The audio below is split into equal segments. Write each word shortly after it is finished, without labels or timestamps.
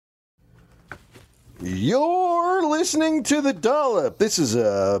You're listening to The Dollop. This is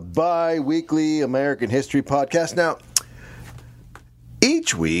a bi-weekly American history podcast. Now,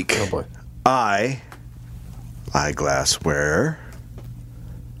 each week, eyeglass wearer,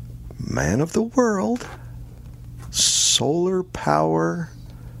 man of the world, solar power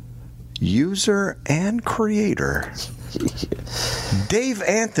user and creator, Dave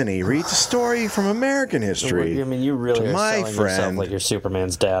Anthony reads a story from American history. I mean, you really are selling yourself like you're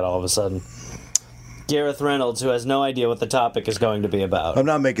Superman's dad all of a sudden. Gareth Reynolds, who has no idea what the topic is going to be about. I'm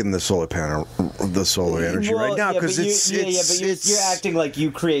not making the solar energy right now because you're acting like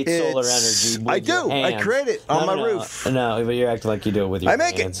you create solar energy with I do. Your hands. I create it on my roof. No, but you're acting like you do it with your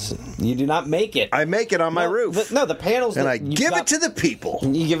hands. You do not make it. I make it on my roof. The panels. And I give it to the people.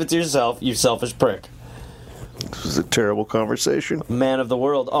 You give it to yourself, you selfish prick. This was a terrible conversation. Man of the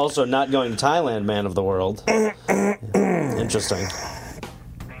world. Also, not going to Thailand, man of the world. Interesting.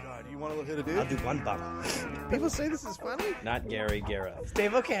 I'll do one bottle. People say this is funny? Not Gary Gareth.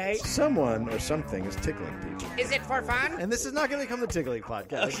 Dave, okay. Someone or something is tickling people. Is it for fun? And this is not going to become the tickling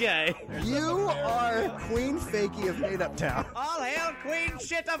podcast. Okay. You are Queen Fakey of Made Up Town. All hail Queen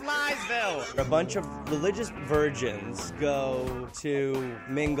Shit of Liesville. A bunch of religious virgins go to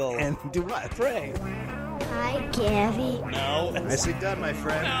mingle. And do what? Pray. Hi, Gary. No. Nicely done, my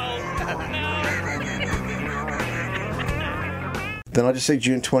friend. No. Then I'll just say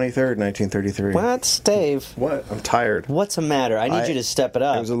June 23rd, 1933. What, Dave? What? I'm tired. What's the matter? I need you to step it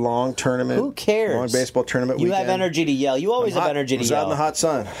up. It was a long tournament. Who cares? Long baseball tournament You weekend. have energy to yell. You always have energy to was yell. out in the hot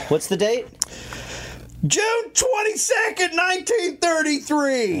sun. What's the date? June 22nd,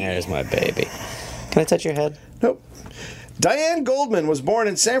 1933. There's my baby. Can I touch your head? Nope. Diane Goldman was born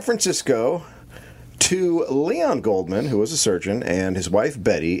in San Francisco to Leon Goldman, who was a surgeon, and his wife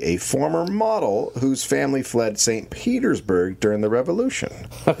Betty, a former model whose family fled St. Petersburg during the Revolution.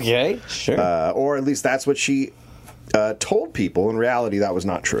 Okay, sure. Or at least that's what she told people. In reality, that was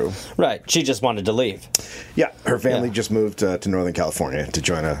not true. Right. She just wanted to leave. Yeah, her family just moved to Northern California to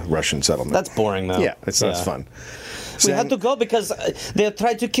join a Russian settlement. That's boring, though. Yeah, it's not fun. We had to go because they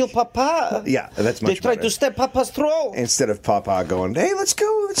tried to kill Papa. Yeah, that's much better. They tried to step Papa's throat. Instead of Papa going, hey, let's go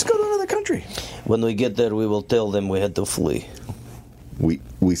to another country. When we get there, we will tell them we had to flee. We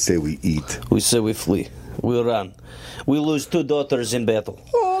say we eat. We say we flee. We run. We lose 2 daughters in battle.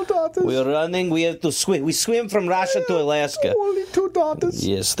 Oh, daughters. We are running. We have to swim. We swim from Russia to Alaska. Only 2 daughters.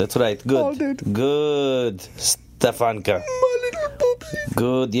 Yes, that's right. Good. All dead. Good, Stefanka. My little poopsie.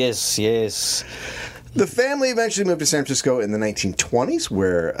 Good, yes. The family eventually moved to San Francisco in the 1920s,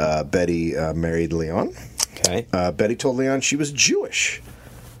 where Betty married Leon. Okay. Betty told Leon she was Jewish.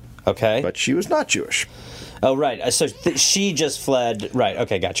 Okay. But she was not Jewish. Oh, right. So she just fled. Right.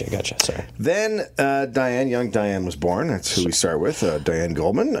 Okay, gotcha. Sorry. Then young Diane was born. That's who we start with, Diane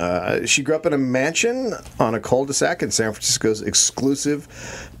Goldman. She grew up in a mansion on a cul-de-sac in San Francisco's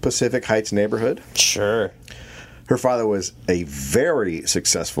exclusive Pacific Heights neighborhood. Sure. Her father was a very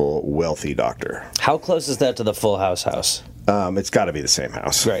successful, wealthy doctor. How close is that to the Full House house? It's got to be the same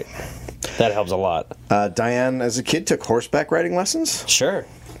house. Great. That helps a lot. Diane, as a kid, took horseback riding lessons. Sure.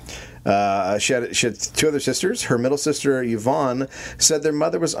 She had 2 other sisters. Her middle sister, Yvonne, said their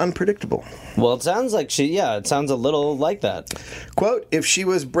mother was unpredictable. Well, it sounds like it sounds a little like that. Quote, if she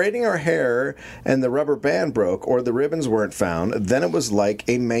was braiding her hair and the rubber band broke or the ribbons weren't found, then it was like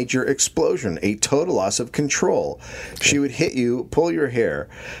a major explosion, a total loss of control. She would hit you, pull your hair.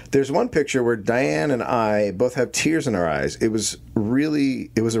 There's one picture where Diane and I both have tears in our eyes. It was a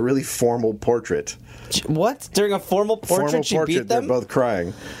really formal portrait. What? During a formal portrait, she beat them? They're both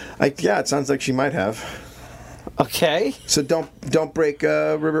crying. It sounds like she might have. Okay. So don't break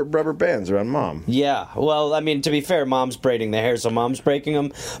rubber bands around Mom. Yeah. Well, I mean, to be fair, Mom's braiding the hair, so Mom's breaking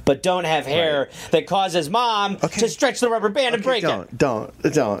them. But don't have hair that causes Mom to stretch the rubber band and break it. Don't.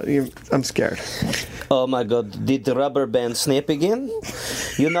 I'm scared. Oh, my God. Did the rubber band snap again?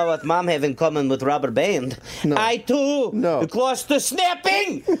 You know what Mom have in common with rubber band? No. I, too. No. Close to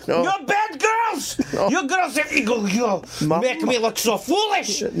snapping. No. You're bad girls. No. You girls make me look so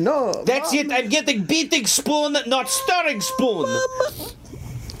foolish. No. That's Mom. it. I'm getting beating spoon, not stirring spoon.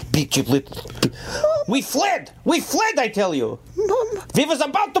 Beat you little. We fled, I tell you. Mom. We was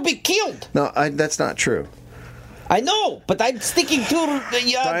about to be killed. No, that's not true. I know, but I'm sticking to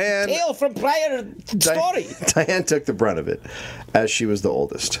the tale from prior story. Diane took the brunt of it, as she was the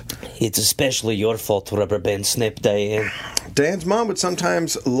oldest. It's especially your fault, rubber band snap, Diane. Diane's mom would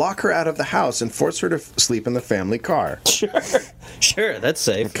sometimes lock her out of the house and force her to sleep in the family car. Sure, that's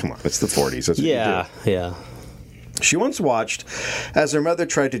safe. Come on, it's the 40s. That's what you do. Yeah. She once watched as her mother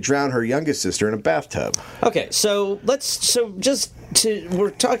tried to drown her youngest sister in a bathtub. Okay,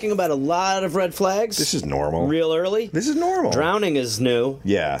 we're talking about a lot of red flags. This is normal. Real early? This is normal. Drowning is new.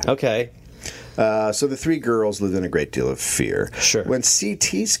 Yeah. Okay. So the three girls lived in a great deal of fear. Sure. When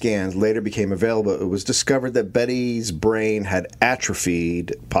CT scans later became available, it was discovered that Betty's brain had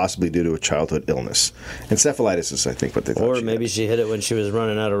atrophied, possibly due to a childhood illness. Encephalitis is, I think, what they thought. Or maybe she hit it when she was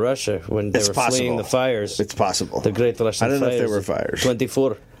running out of Russia, when they were fleeing the fires. It's possible. The Great Russian Fires. I don't know if there were fires.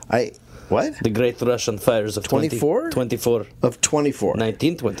 24. What? The Great Russian Fires of 24? 24. Of 24.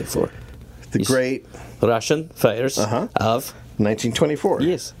 1924. The Great Russian Fires of 1924.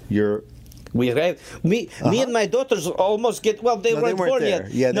 Yes. Me and my daughters almost get. Well, they weren't born there.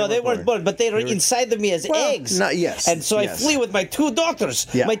 yet. Yeah, they weren't born, but they were inside of me as eggs. Yes. And so I flee with my two daughters.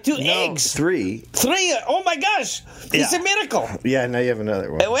 Yeah. My two eggs. Three. Oh my gosh! It's a miracle. Yeah. Now you have another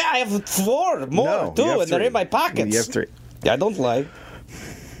one. Well, I have four more too, and they're in my pockets. You have three. I don't lie.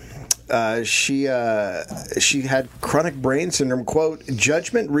 She had chronic brain syndrome. Quote,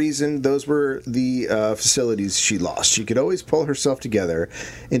 judgment, reason, those were the facilities she lost. She could always pull herself together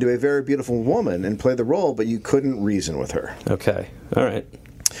into a very beautiful woman and play the role, but you couldn't reason with her. Okay. All right.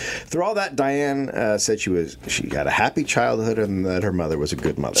 Through all that, Diane said she had a happy childhood and that her mother was a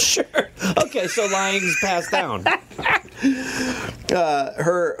good mother. Sure. Okay, so lying's passed down.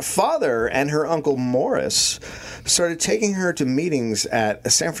 Her father and her uncle Morris started taking her to meetings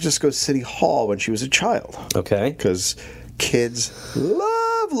at San Francisco City Hall when she was a child. Okay. Because kids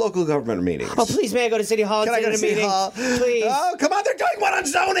love local government meetings. Oh, please, may I go to City Hall? Can I go to City Hall? Please. Oh, come on, they're doing one on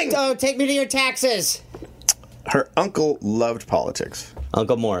zoning! Oh, take me to your taxes. Her uncle loved politics.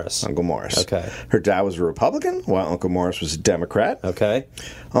 Uncle Morris. Okay. Her dad was a Republican, while Uncle Morris was a Democrat. Okay.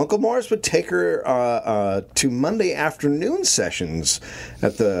 Uncle Morris would take her to Monday afternoon sessions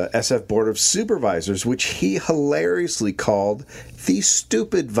at the SF Board of Supervisors, which he hilariously called the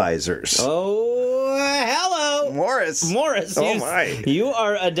Stupid Visors. Oh, hello. Morris. Oh, my. You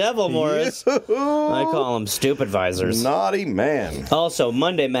are a devil, Morris. I call them Stupid Visors. Naughty man. Also,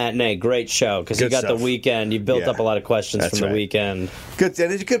 Monday Matinee, great show, because you got stuff. the weekend. You built up a lot of questions from the weekend. Good.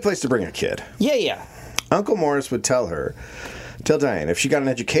 And it's a good place to bring a kid. Yeah. Uncle Morris would tell Diane, if she got an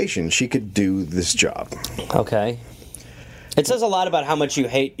education, she could do this job. Okay. It says a lot about how much you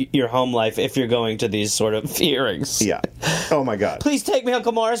hate your home life if you're going to these sort of hearings. Yeah. Oh, my God. Please take me,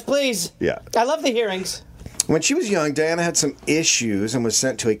 Uncle Morris, please. Yeah. I love the hearings. When she was young, Diana had some issues and was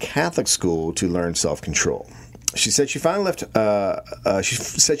sent to a Catholic school to learn self-control. She said she finally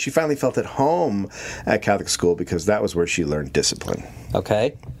felt at home at Catholic school because that was where she learned discipline.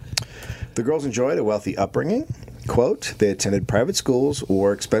 Okay. The girls enjoyed a wealthy upbringing. Quote, they attended private schools,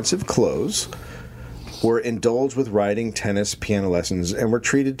 wore expensive clothes, were indulged with riding, tennis, piano lessons, and were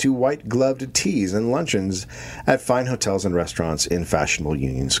treated to white-gloved teas and luncheons at fine hotels and restaurants in fashionable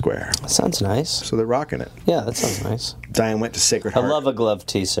Union Square. Sounds nice. So they're rocking it. Yeah, that sounds nice. Diane went to Sacred Heart. I love a gloved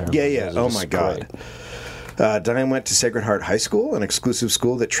tea ceremony. Yeah. Oh, my God. Diane went to Sacred Heart High School, an exclusive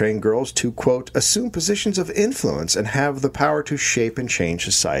school that trained girls to, quote, assume positions of influence and have the power to shape and change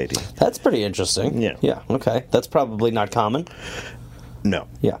society. That's pretty interesting. Yeah. Yeah, okay. That's probably not common. No.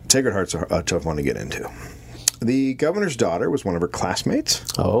 Yeah. Sacred Heart's a tough one to get into. The governor's daughter was one of her classmates.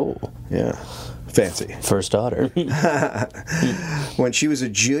 Oh. Yeah. Fancy. First daughter. When she was a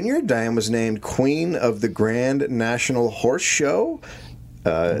junior, Diane was named Queen of the Grand National Horse Show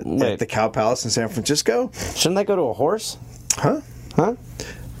at the Cow Palace in San Francisco. Shouldn't that go to a horse? Huh?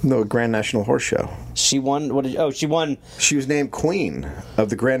 No, Grand National Horse Show. She won. She won. She was named Queen of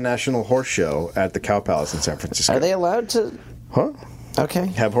the Grand National Horse Show at the Cow Palace in San Francisco. Are they allowed to? Huh? Okay.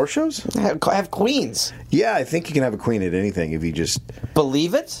 Have horse shows? Have queens. Yeah, I think you can have a queen at anything if you just...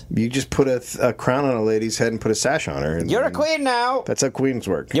 Believe it? You just put a crown on a lady's head and put a sash on her. You're a queen now. That's how queens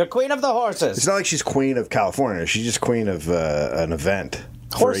work. You're queen of the horses. It's not like she's queen of California. She's just queen of an event.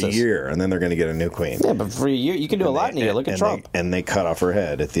 Horses. For a year, and then they're going to get a new queen. Yeah, but for a year, you can do a lot in a year. Look at Trump. And they cut off her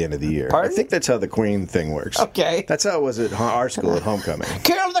head at the end of the year. Pardon? I think that's how the queen thing works. Okay. That's how it was at our school at homecoming.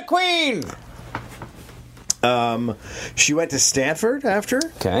 Kill the queen! She went to Stanford after.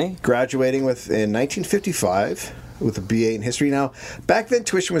 Okay. Graduating in 1955 with a BA in history. Now, back then,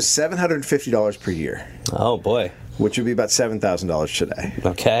 tuition was $750 per year. Oh, boy. Which would be about $7,000 today.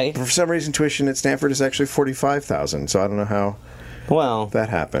 Okay. For some reason, tuition at Stanford is actually $45,000, so I don't know how that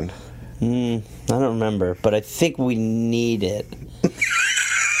happened. I don't remember, but I think we need it.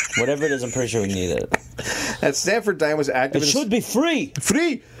 Whatever it is, I'm pretty sure we need it. At Stanford, Diane was active. It should be free.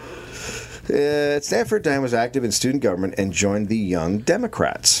 Free. At Stanford, Diane was active in student government and joined the Young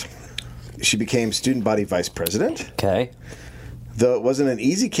Democrats. She became student body vice president. Okay. Though it wasn't an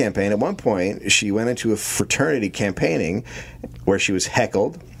easy campaign, at one point she went into a fraternity campaigning where she was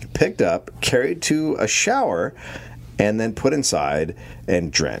heckled, picked up, carried to a shower, and then put inside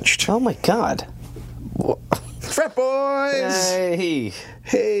and drenched. Oh my God. Frat boys! Hey.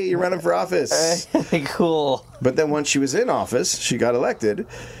 Hey, you're running for office. Hey, cool. But then once she was in office, she got elected.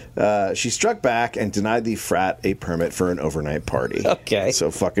 She struck back and denied the frat a permit for an overnight party. Okay. So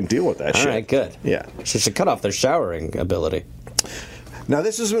fucking deal with that shit. All right, good. Yeah. She should cut off their showering ability. Now,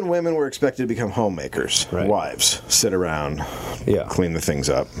 this is when women were expected to become homemakers. Right. Wives. Sit around. Yeah. Clean the things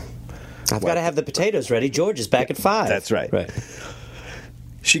up. I've got to have the potatoes ready. George is back at 5. That's right. Right.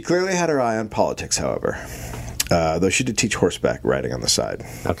 She clearly had her eye on politics, however. Though she did teach horseback riding on the side.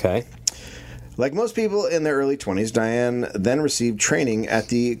 Okay. Like most people in their early 20s, Diane then received training at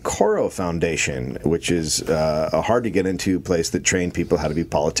the Coro Foundation, which is a hard-to-get-into place that trained people how to be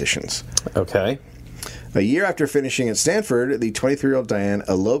politicians. Okay. A year after finishing at Stanford, the 23-year-old Diane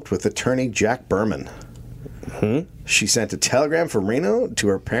eloped with attorney Jack Berman. She sent a telegram from Reno to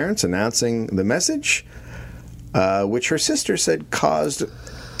her parents announcing the message, which her sister said caused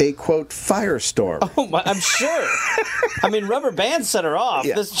a, quote, firestorm. Oh, my, I'm sure. I mean, rubber bands set her off.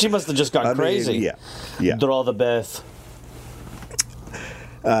 Yeah. She must have just gone crazy. Yeah. Draw the Beth.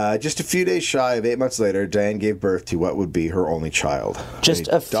 Just a few days shy of 8 months later, Diane gave birth to what would be her only child. Just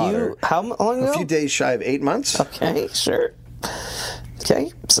a daughter. few... How long ago? A few days shy of 8 months. Okay, sure.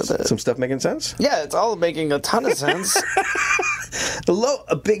 Okay, so Some stuff making sense? yeah, it's all making a ton of sense.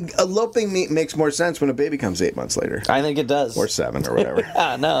 Eloping makes more sense when a baby comes 8 months later. I think it does. Or 7 or whatever.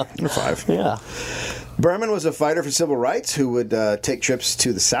 No. Or 5. Yeah. Berman was a fighter for civil rights who would take trips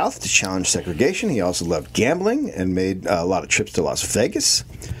to the South to challenge segregation. He also loved gambling and made a lot of trips to Las Vegas.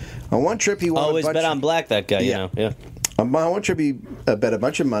 On one trip, he won Always bet on black, that guy, you know. Yeah. On one trip, he bet a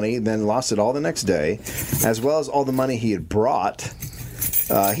bunch of money, then lost it all the next day, as well as all the money he had brought.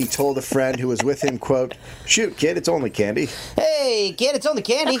 He told a friend who was with him, quote, "Shoot, kid, it's only candy." Hey, kid, it's only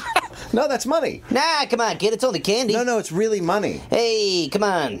candy. No, that's money. Nah, come on, kid, it's only candy. No, it's really money. Hey, come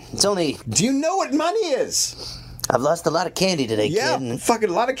on, it's only... Do you know what money is? I've lost a lot of candy today, Yeah, kid. fucking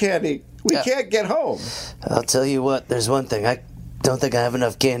a lot of candy. We can't get home. I'll tell you what, there's one thing. I don't think I have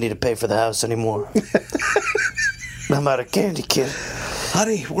enough candy to pay for the house anymore. I'm out of candy, kid.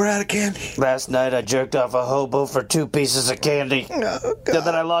 Honey, we're out of candy. Last night I jerked off a hobo for 2 pieces of candy. Oh, And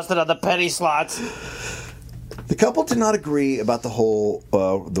then I lost it on the penny slots. The couple did not agree about the whole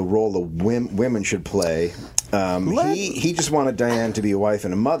the role that women should play. He just wanted Diane to be a wife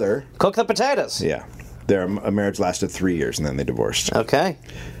and a mother. Cook the potatoes. Yeah. Their marriage lasted 3 years, and then they divorced. Okay.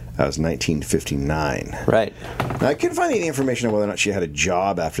 That was 1959. Right. Now, I couldn't find any information on whether or not she had a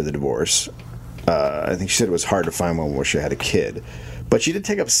job after the divorce. I think she said it was hard to find one where she had a kid. But she did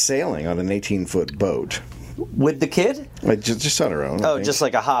take up sailing on an 18-foot boat. With the kid? Like just on her own. I Oh, think. just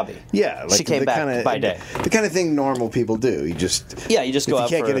like a hobby. Yeah, like she came back by day. The kind of thing normal people do. You just go if out you can't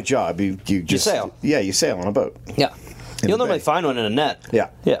for... get a job, you just sail. Yeah, you sail on a boat. Yeah. You'll the normally bay. find one in a net. Yeah.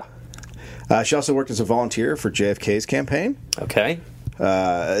 Yeah. She also worked as a volunteer for JFK's campaign. Okay.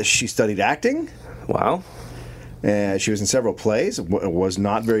 She studied acting. Wow. She was in several plays. Was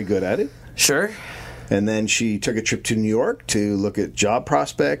not very good at it. Sure. And then she took a trip to New York to look at job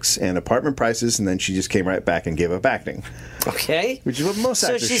prospects and apartment prices, and then she just came right back and gave up acting. Okay. Which is what most So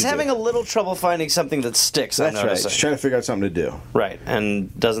actors she's should having do. a little trouble finding something that sticks. That's I'm right. noticing. She's trying to figure out something to do. Right,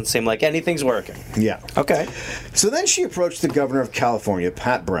 and doesn't seem like anything's working. Yeah. Okay. So then she approached the governor of California,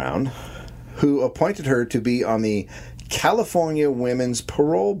 Pat Brown, who appointed her to be on the California Women's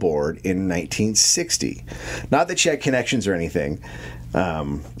Parole Board in 1960. Not that she had connections or anything,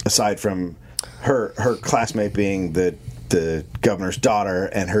 aside from her classmate being the governor's daughter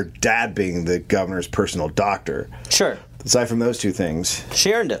and her dad being the governor's personal doctor. Sure. Aside from those two things,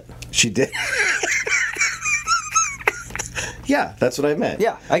 She earned it. she did. Yeah, that's what I meant.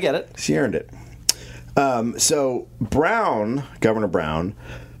 Yeah, I get it. She earned it. So Governor Brown,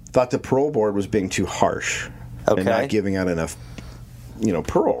 thought the parole board was being too harsh and not giving out enough,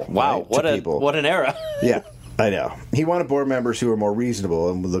 parole. Wow, right, to people. what an era. Yeah, I know. He wanted board members who were more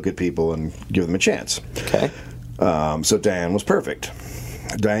reasonable and would look at people and give them a chance. Okay. So Diane was perfect.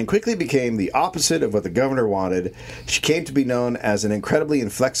 Diane quickly became the opposite of what the governor wanted. She came to be known as an incredibly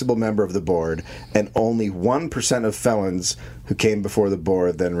inflexible member of the board, and only 1% of felons who came before the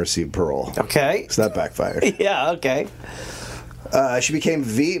board then received parole. Okay. So that backfired. Yeah, okay. She became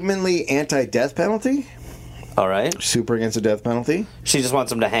vehemently anti-death penalty. All right. Super against the death penalty. She just wants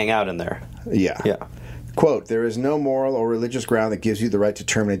them to hang out in there. Yeah. Yeah. Quote, "There is no moral or religious ground that gives you the right to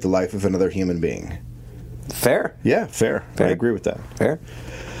terminate the life of another human being." Fair. Yeah, fair. I agree with that. Fair.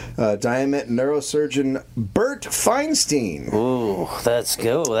 Diane met neurosurgeon Bert Feinstein. Ooh, that's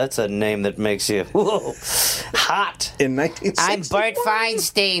good. That's a name that makes you hot. In 1960. I'm Bert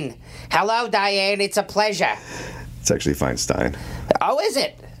Feinstein. Hello, Diane. It's a pleasure. It's actually Feinstein. Oh, is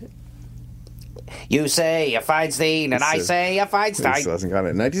it? You say a Feinstein, and I say a Feinstein. He still hasn't got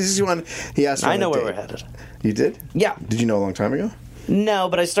it. In 1961, he asked her I on know a where date. we're headed. You did? Yeah. Did you know a long time ago? No,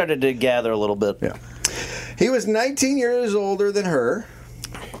 but I started to gather a little bit. Yeah. He was 19 years older than her.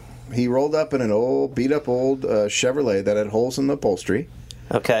 He rolled up in an beat-up old Chevrolet that had holes in the upholstery.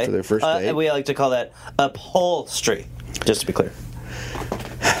 Okay. For their first date. We like to call that upholstery, just to be clear.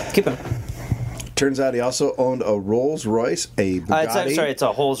 Keep going. Turns out he also owned a Rolls Royce, a Bugatti. It's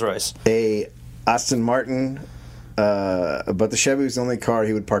a Rolls Royce. A Aston Martin, but the Chevy was the only car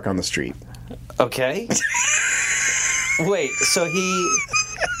he would park on the street. Okay. Wait, so he...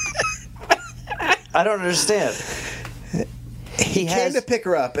 I don't understand. He came to pick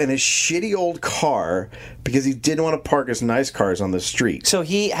her up in his shitty old car because he didn't want to park his nice cars on the street. So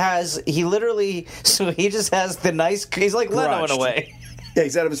he just has the nice... He's like Leno in a way. Yeah,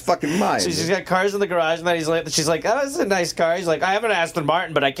 he's out of his fucking mind. So he's got cars in the garage, and then she's like, oh, this is a nice car. He's like, I have an Aston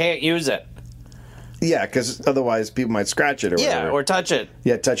Martin, but I can't use it. Yeah, because otherwise people might scratch it or whatever. Yeah, or touch it.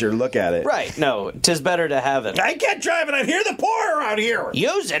 Yeah, touch it or look at it. Right, no, 'tis better to have it. I can't drive it. I hear the pour around here.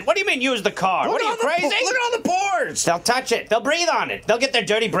 Use it? What do you mean use the car? What are you, crazy? Look at all the pores. They'll touch it. They'll breathe on it. They'll get their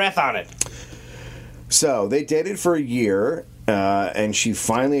dirty breath on it. So they dated for a year, and she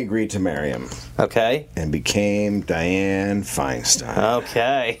finally agreed to marry him. Okay. And became Diane Feinstein.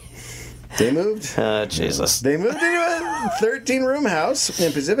 Okay. They moved. Jesus. They moved into a 13-room house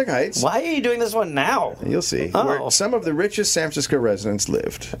in Pacific Heights. Why are you doing this one now? You'll see. Oh. Where some of the richest San Francisco residents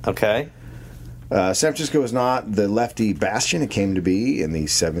lived. Okay. San Francisco was not the lefty bastion it came to be in the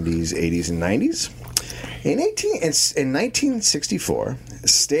 70s, 80s, and 90s. In 1964,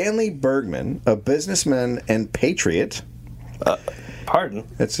 Stanley Bergman, a businessman and patriot... Pardon?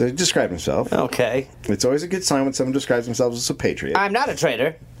 He described himself. Okay. It's always a good sign when someone describes themselves as a patriot. I'm not a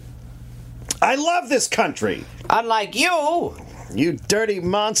traitor. I love this country. Unlike you. You dirty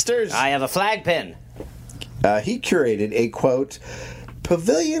monsters. I have a flag pin. He curated a, quote,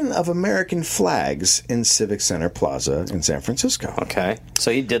 pavilion of American flags in Civic Center Plaza in San Francisco. Okay. So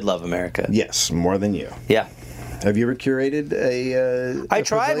he did love America. Yes, more than you. Yeah. Have you ever curated a I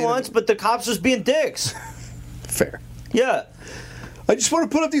tried once, but the cops was being dicks. Fair. Yeah. I just want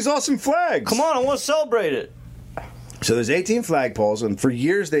to put up these awesome flags. Come on, I want to celebrate it. So there's 18 flagpoles, and for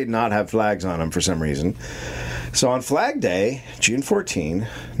years they'd not have flags on them for some reason. So on Flag Day, June 14,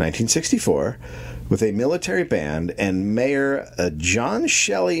 1964, with a military band and Mayor John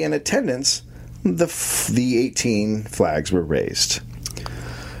Shelley in attendance, the 18 flags were raised.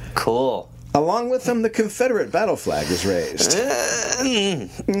 Cool. Along with them, the Confederate battle flag was raised.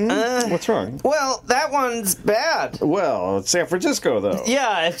 What's wrong? Well, that one's bad. Well, it's San Francisco, though.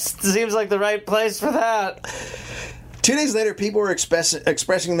 Yeah, it seems like the right place for that. 2 days later, people were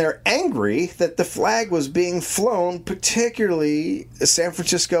expressing their angry that the flag was being flown, particularly San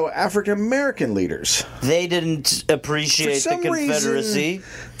Francisco African-American leaders. They didn't appreciate the Confederacy.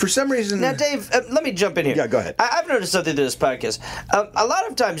 For some reason... Now, Dave, let me jump in here. Yeah, go ahead. I've noticed something to this podcast. A lot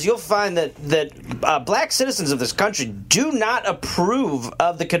of times you'll find that black citizens of this country do not approve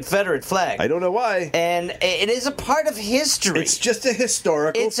of the Confederate flag. I don't know why. And it is a part of history. It's just a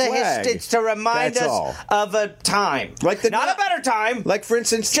historical flag. It's to remind us of a time. Like not a better time. Like, for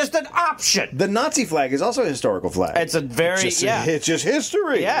instance... Just an option. The Nazi flag is also a historical flag. It's a very... It's just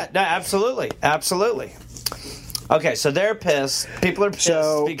history. Yeah, no, absolutely. Absolutely. Okay, so they're pissed. People are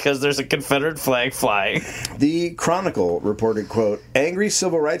pissed because there's a Confederate flag flying. The Chronicle reported, quote, angry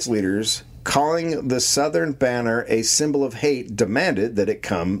civil rights leaders calling the Southern banner a symbol of hate demanded that it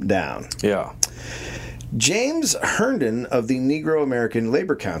come down. Yeah. James Herndon of the Negro American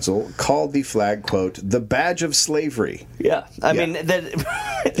Labor Council called the flag, quote, the badge of slavery. Yeah. I mean,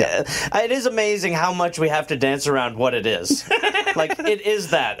 it is amazing how much we have to dance around what it is. Like, it is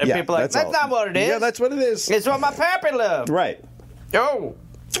that. And people are like, that's not what it is. Yeah, that's what it is. It's what my pappy loved. Right. Oh.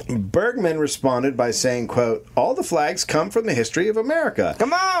 Bergman responded by saying, quote, all the flags come from the history of America.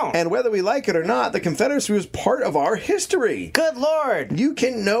 Come on! And whether we like it or not, the Confederacy was part of our history. Good Lord! You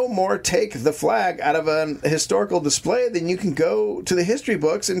can no more take the flag out of a historical display than you can go to the history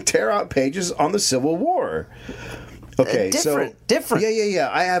books and tear out pages on the Civil War. Okay, different. Yeah.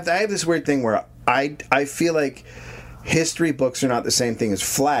 I have this weird thing where I feel like history books are not the same thing as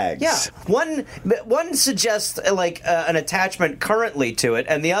flags. Yeah, one suggests an attachment currently to it,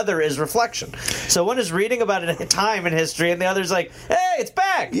 and the other is reflection. So one is reading about a time in history, and the other's like, "Hey, it's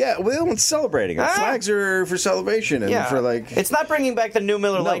back." Yeah, well, it's celebrating it. Flags are for celebration and for It's not bringing back the new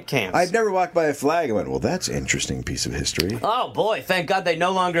Miller Lite cans. I've never walked by a flag and went, "Well, that's an interesting piece of history." Oh boy, thank God they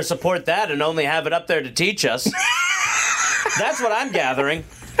no longer support that and only have it up there to teach us. That's what I'm gathering.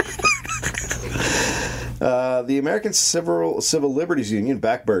 The American Civil Liberties Union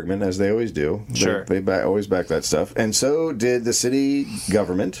backed Bergman, as they always do. Sure. They always back that stuff. And so did the city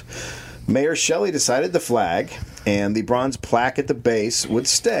government. Mayor Shelley decided the flag and the bronze plaque at the base would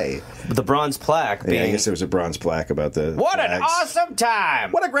stay. The bronze plaque being... Yeah, I guess there was a bronze plaque about the What flags. an awesome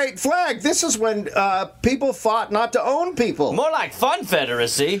time! What a great flag! This is when people fought not to own people. More like fun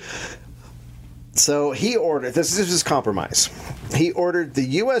Confederacy. So he ordered, this is compromise. He ordered the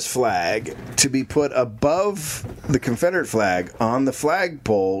U.S. flag to be put above the Confederate flag on the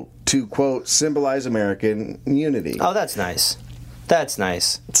flagpole to, quote, symbolize American unity. Oh, that's nice. That's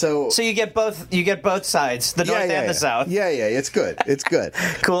nice. So you get both sides, the North and the South. Yeah, it's good. It's good.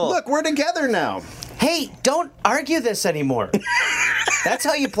 Cool. Look, we're together now. Hey, don't argue this anymore. That's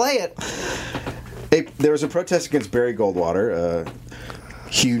how you play it. There was a protest against Barry Goldwater,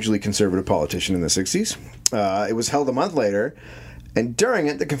 hugely conservative politician in the 60s. It was held a month later, and during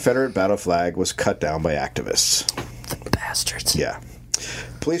it, the Confederate battle flag was cut down by activists. The bastards. Yeah.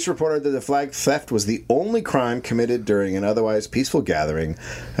 Police reported that the flag theft was the only crime committed during an otherwise peaceful gathering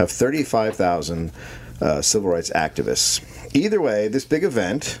of 35,000 civil rights activists. Either way, this big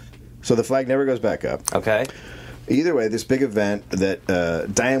event, so the flag never goes back up. Okay. Either way, this big event that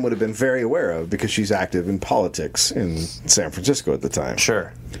Diane would have been very aware of because she's active in politics in San Francisco at the time.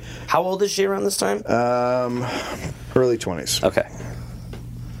 Sure. How old is she around this time? Early 20s. Okay.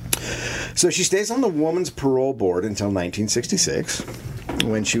 So she stays on the Woman's Parole Board until 1966,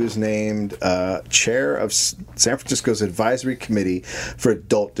 when she was named chair of San Francisco's Advisory Committee for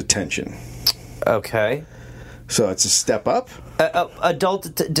Adult Detention. Okay. So it's a step up.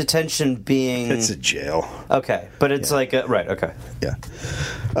 Adult detention being... It's a jail. Okay, but it's right, okay. Yeah.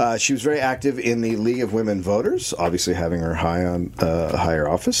 She was very active in the League of Women Voters, obviously having her high on a higher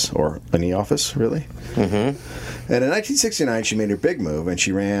office, or any office, really. Mm-hmm. And in 1969, she made her big move, and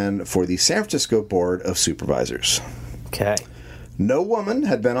she ran for the San Francisco Board of Supervisors. Okay. No woman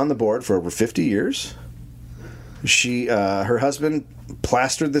had been on the board for over 50 years. Her husband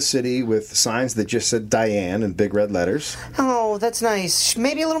plastered the city with signs that just said Diane in big red letters. Oh, that's nice.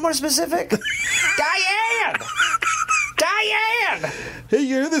 Maybe a little more specific. Diane! Diane! Hey,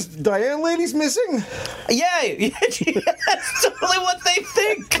 you hear this Diane lady's missing? Yeah, that's totally what they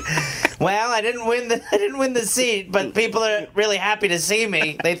think. Well, I didn't win the seat, but people are really happy to see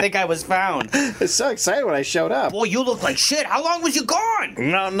me. They think I was found. I was so excited when I showed up. Boy, you look like shit. How long was you gone?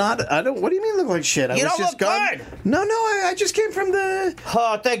 No, I don't. What do you mean look like shit? You don't look good. No, I just came from the...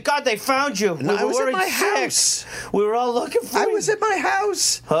 Oh, thank God they found you. No, I was at my sick. house. We were all looking for you. I was at my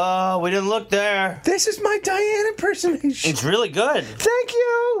house. Oh, we didn't look there. This is my Diane impersonation. It's really good. Thank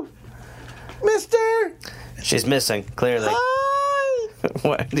you, mister. She's missing, clearly. Hi.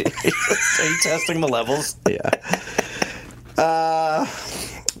 What? Are you testing the levels? Yeah.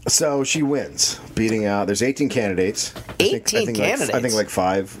 So she wins, beating out. There's 18 candidates. 18 candidates? I think like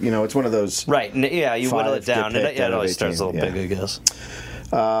 5. You know, it's one of those. Right. Yeah, you whittle it down. It always starts a little big, I guess.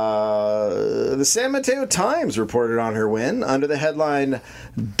 The San Mateo Times reported on her win under the headline,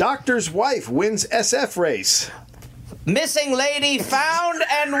 "Doctor's Wife Wins SF Race." Missing lady found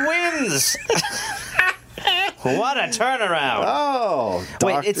and wins. What a turnaround. Oh,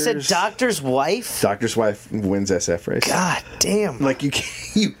 wait, it said doctor's wife? Doctor's wife wins SF race. God damn. Like, you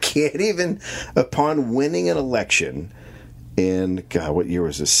can't even, upon winning an election in, God, what year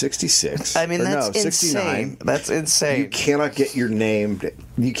was this? 66? I mean, that's 69. insane. That's insane. You cannot get your name,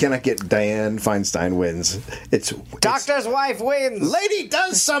 you cannot get Diane Feinstein wins. Doctor's wife wins. Lady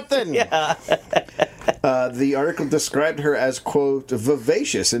does something. Yeah. The article described her as, quote,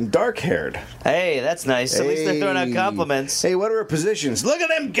 vivacious and dark-haired. Hey, that's nice. At least they're throwing out compliments. Hey, what are her positions? Look at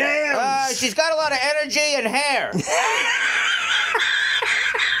them gams! She's got a lot of energy and hair.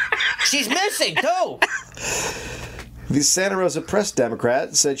 She's missing, too. The Santa Rosa Press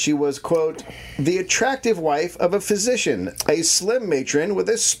Democrat said she was, quote, the attractive wife of a physician, a slim matron with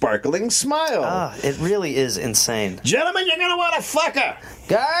a sparkling smile. It really is insane. Gentlemen, you're going to want to fuck her.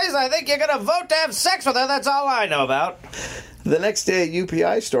 Guys, I think you're going to vote to have sex with her. That's all I know about. The next day, a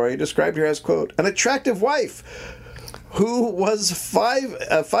UPI story described her as, quote, an attractive wife who was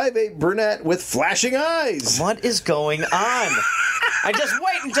 5'8" brunette with flashing eyes. What is going on? I just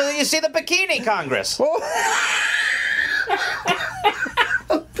wait until you see the Bikini Congress.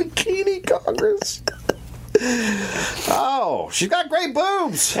 Bikini Congress. Oh, she's got great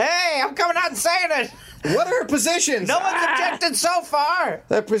boobs. Hey, I'm coming out and saying it. What are her positions? No one's objected so far.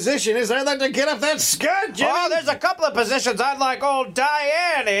 Their position is I'd like to get up that skirt, Jimmy. Oh, there's a couple of positions I'd like old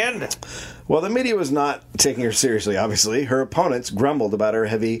Diane in. Well, the media was not taking her seriously, obviously. Her opponents grumbled about her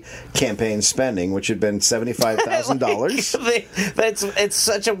heavy campaign spending, which had been $75,000. It's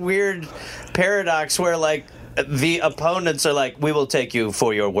such a weird paradox where, like, the opponents are like, we will take you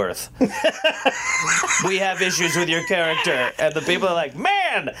for your worth. We have issues with your character. And the people are like,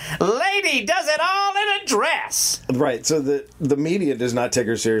 man, lady does it all in a dress. Right, so the media does not take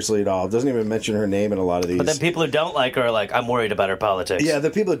her seriously at all. It doesn't even mention her name in a lot of these. But then people who don't like her are like, I'm worried about her politics. Yeah, the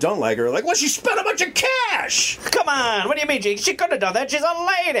people who don't like her are like, well, she spent a bunch of cash! Come on, what do you mean? She could have done that. She's a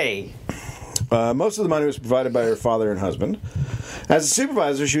lady. Most of the money was provided by her father and husband. As a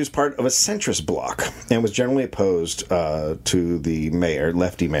supervisor, she was part of a centrist bloc and was generally opposed to the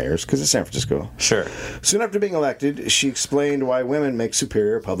lefty mayors, because it's San Francisco. Sure. Soon after being elected, she explained why women make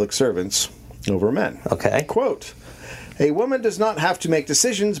superior public servants over men. Okay. Quote, a woman does not have to make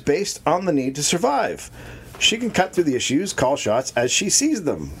decisions based on the need to survive. She can cut through the issues, call shots as she sees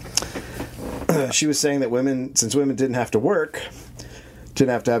them. She was saying that since women didn't have to work,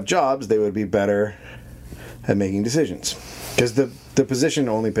 didn't have to have jobs, they would be better at making decisions. Because the position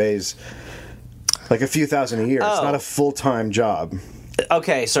only pays like a few thousand a year. It's not a full-time job.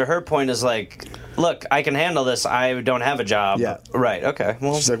 Okay, so her point is like, look, I can handle this. I don't have a job. Yeah. Right, okay.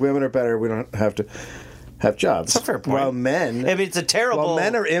 Well, She's like, women are better. We don't have to have jobs. That's a fair point. While men... I mean, it's a terrible... While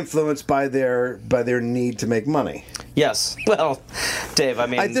men are influenced by their need to make money. Yes. Well, Dave, I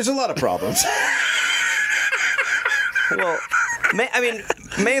mean... There's a lot of problems. Well... I mean,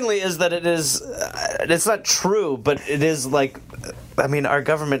 mainly is that it is, it's not true, but it is like, I mean, our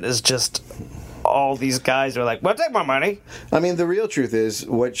government is just, all these guys are like, well, take my money. I mean, the real truth is,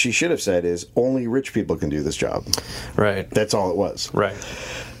 what she should have said is, only rich people can do this job. Right. That's all it was. Right.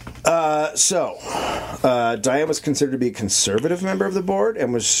 Diane was considered to be a conservative member of the board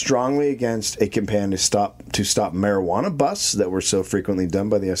and was strongly against a campaign to stop marijuana busts that were so frequently done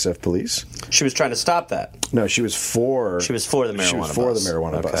by the SF police. She was trying to stop that. No, she was for... She was for the marijuana bus. She was for the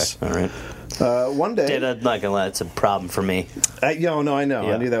marijuana bus. All right. One day... Dave, I'm not going to lie, it's a problem for me. I know.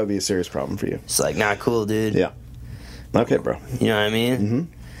 Yeah. I knew that would be a serious problem for you. It's like, not cool, dude. Yeah. Okay, bro. You know what I mean?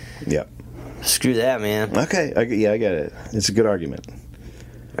 Mm-hmm. Yeah. Screw that, man. Okay. I get it. It's a good argument.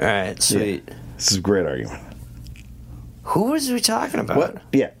 All right, sweet. Yeah. This is a great argument. Who was we talking about? What?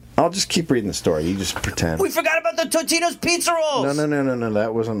 Yeah. I'll just keep reading the story. You just pretend. We forgot about the Totino's pizza rolls! No.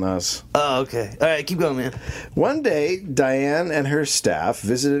 That wasn't us. Oh, okay. All right, keep going, man. One day, Diane and her staff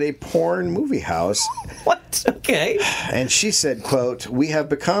visited a porn movie house. What? Okay. And she said, quote, we have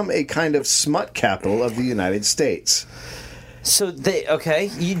become a kind of smut capital of the United States. So do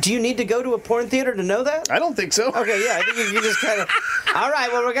you need to go to a porn theater to know that? I don't think so. Okay, yeah, I think you just kind of... All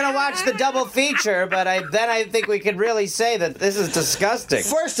right, well, we're going to watch the double feature, but I think we could really say that this is disgusting.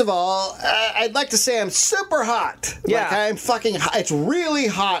 First of all, I'd like to say I'm super hot. Yeah. Like, I'm fucking hot. It's really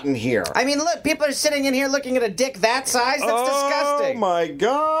hot in here. I mean, look, people are sitting in here looking at a dick that size. That's disgusting. Oh, my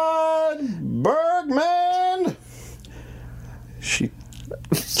God. Bergman. She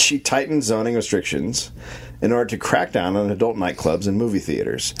tightened zoning restrictions in order to crack down on adult nightclubs and movie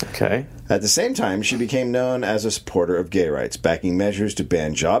theaters. Okay. At the same time, she became known as a supporter of gay rights, backing measures to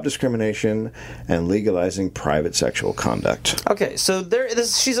ban job discrimination and legalizing private sexual conduct. Okay, so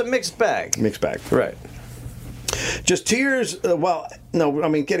she's a mixed bag. Mixed bag. Right. Just 2 years,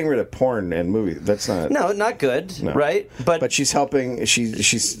 getting rid of porn and movie, that's not... No, not good, No. right? But she's helping,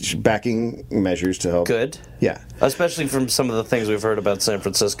 she's backing measures to help... Good. Yeah. Especially from some of the things we've heard about San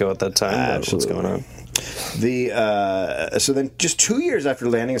Francisco at that time. Absolutely. What's going on? So then, just 2 years after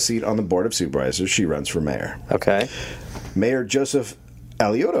landing a seat on the Board of Supervisors, she runs for mayor. Okay. Mayor Joseph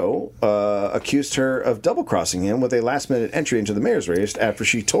Alioto accused her of double-crossing him with a last-minute entry into the mayor's race after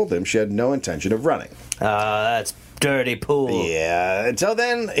she told him she had no intention of running. That's dirty pool. Yeah. Until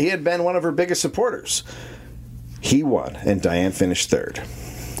then, he had been one of her biggest supporters. He won, and Diane finished third.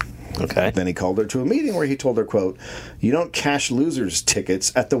 Okay. Then he called her to a meeting where he told her, quote, you don't cash losers'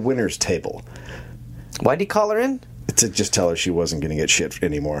 tickets at the winner's table. Why'd he call her in? To just tell her she wasn't going to get shit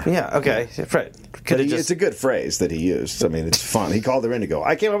anymore. Yeah, okay. Right. It's a good phrase that he used. I mean, it's fun. He called her in to go,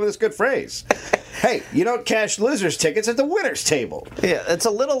 I came up with this good phrase. Hey, you don't cash losers' tickets at the winner's table. Yeah, it's a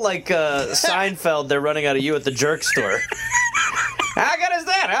little like Seinfeld, they're running out of you at the jerk store. How good is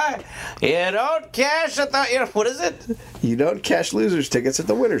that? huh? You don't cash at the... what is it? You don't cash losers' tickets at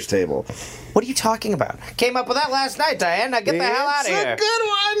the winner's table. What are you talking about? Came up with that last night, Diane. Now get the hell out of here. It's a good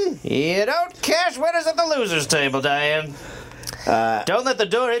one. You don't cash winners at the losers' table, Diane. Don't let the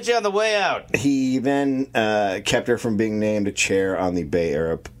door hit you on the way out. He then kept her from being named a chair on the Bay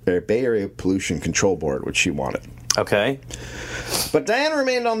Area Pollution Control Board, which she wanted. Okay. But Diane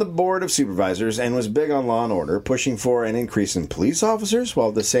remained on the board of supervisors and was big on law and order, pushing for an increase in police officers while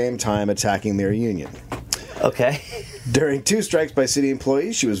at the same time attacking their union. Okay. During 2 strikes by city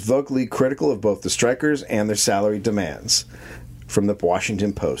employees, she was vocally critical of both the strikers and their salary demands. From the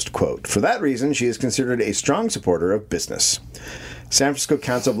Washington Post, quote, "For that reason, she is considered a strong supporter of business." San Francisco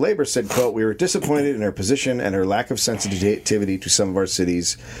Council of Labor said, quote, "We were disappointed in her position and her lack of sensitivity to some of our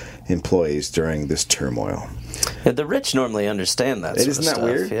city's employees during this turmoil." Yeah, the rich normally understand that. Isn't that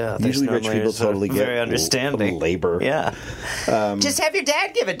weird? Yeah, usually rich people totally get very understanding labor. Yeah. Just have your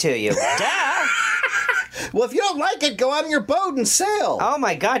dad give it to you. Duh. Well, if you don't like it, go out on your boat and sail. Oh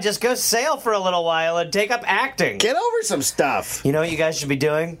my God! Just go sail for a little while and take up acting. Get over some stuff. You know what you guys should be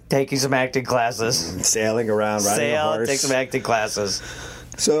doing? Taking some acting classes. Sailing around, riding a horse. Take some acting classes.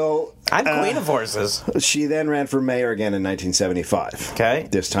 So I'm queen of horses. She then ran for mayor again in 1975. Okay.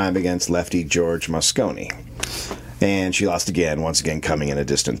 This time against lefty George Moscone. And she lost again, once again coming in a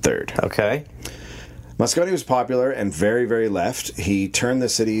distant third. Okay. Moscone was popular and very, very left. He turned the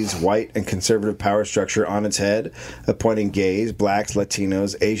city's white and conservative power structure on its head, appointing gays, blacks,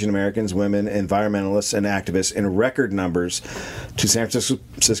 Latinos, Asian Americans, women, environmentalists, and activists in record numbers to San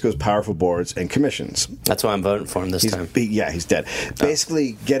Francisco's powerful boards and commissions. That's why I'm voting for him this time. He's dead.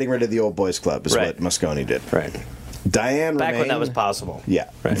 Basically, getting rid of the old boys club is what Moscone did. Right. Diane Back remained, when that was possible. Yeah,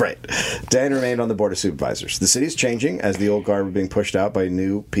 right. Diane remained on the board of supervisors. The city's changing as the old guard were being pushed out by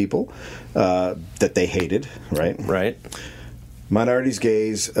new people that they hated, right? Right. Minorities,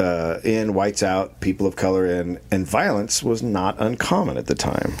 gays in, whites out, people of color in, and violence was not uncommon at the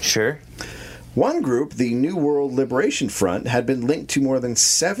time. Sure. One group, the New World Liberation Front, had been linked to more than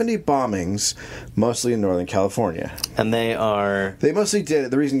 70 bombings, mostly in Northern California. And they are... They mostly did it.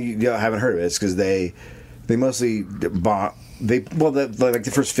 The reason you haven't heard of it is because they mostly like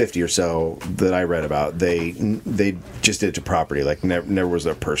the first 50 or so that I read about, they just did it to property, like never was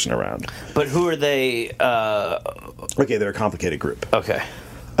there a person around. But who are they? Okay, they're a complicated group. Okay.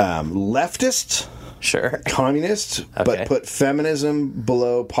 Leftist, sure, communist, but put feminism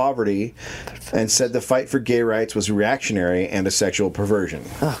below poverty, and said the fight for gay rights was reactionary and a sexual perversion.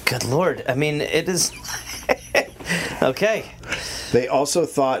 Oh, good Lord! I mean, it is. Okay. They also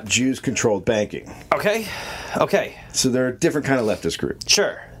thought Jews controlled banking. Okay. So they're a different kind of leftist group.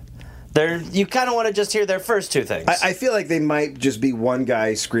 Sure. You kind of want to just hear their first two things. I feel like they might just be one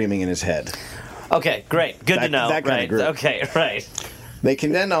guy screaming in his head. Okay, great. Good to know. That kind of group. Okay, right. They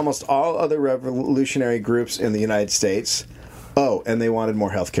condemned almost all other revolutionary groups in the United States. Oh, and they wanted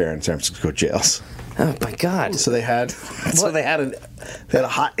more health care in San Francisco jails. Oh, my God. So they had a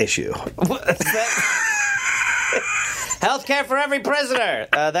hot issue. Health care for every prisoner.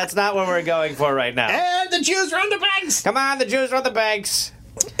 That's not what we're going for right now. And the Jews run the banks. Come on, the Jews run the banks.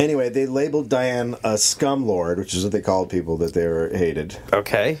 Anyway, they labeled Diane a scum lord, which is what they called people that they were hated.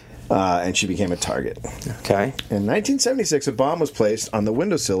 Okay. And she became a target. Okay. In 1976, a bomb was placed on the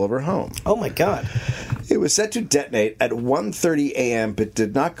windowsill of her home. Oh, my God. It was set to detonate at 1:30 a.m., but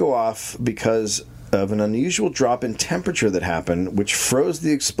did not go off because of an unusual drop in temperature that happened, which froze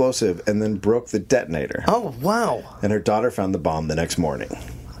the explosive and then broke the detonator. Oh, wow. And her daughter found the bomb the next morning.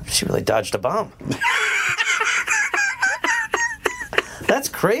 She really dodged a bomb. That's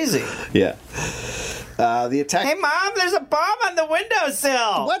crazy. Yeah. The attack... Hey, Mom, there's a bomb on the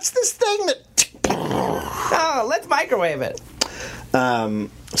windowsill. What's this thing that... Oh, let's microwave it.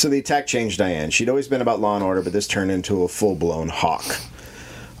 So the attack changed Diane. She'd always been about law and order, but this turned into a full-blown hawk.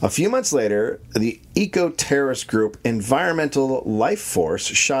 A few months later, the eco-terrorist group Environmental Life Force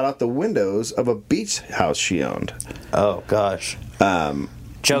shot out the windows of a beach house she owned. Oh, gosh.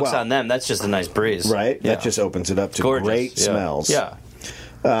 Joke's on them. That's just a nice breeze. Right? Yeah. That just opens it up to Gorgeous. great smells. Yeah.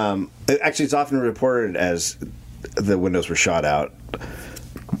 Actually, it's often reported as the windows were shot out,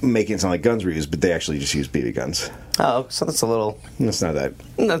 making it sound like guns were used, but they actually just used BB guns. Oh, so that's a little... It's not that.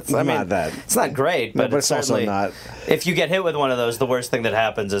 It's not great, but, it's also not... If you get hit with one of those, the worst thing that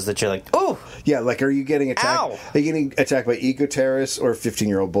happens is that you're like, ooh! Yeah, like, are you getting attacked? Ow! Are you getting attacked by eco-terrorists or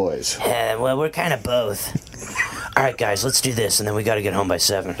 15-year-old boys? Well, we're kind of both. All right, guys, let's do this, and then we got to get home by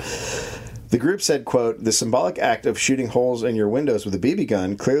 7. The group said, quote, "The symbolic act of shooting holes in your windows with a BB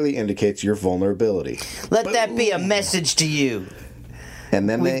gun clearly indicates your vulnerability." Let that be a message to you. And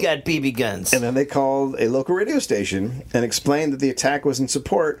then We've got BB guns. And then they called a local radio station and explained that the attack was in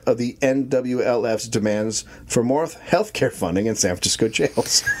support of the NWLF's demands for more health care funding in San Francisco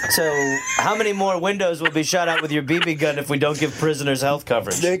jails. So, how many more windows will be shot out with your BB gun if we don't give prisoners health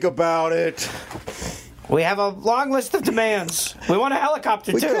coverage? Think about it. We have a long list of demands. We want a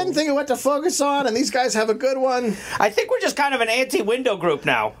helicopter, We too. couldn't think of what to focus on, and these guys have a good one. I think we're just kind of an anti-window group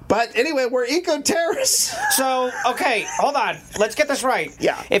now. But anyway, we're eco-terrorists. So, okay, hold on. Let's get this right.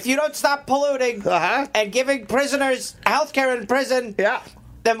 Yeah. If you don't stop polluting and giving prisoners health care in prison,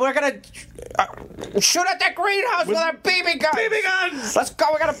 then we're going to shoot at that greenhouse with our BB guns. BB guns! Let's go.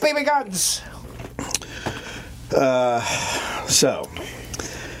 We got our BB guns. So,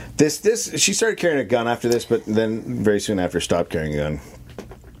 she started carrying a gun after this, but then very soon after stopped carrying a gun.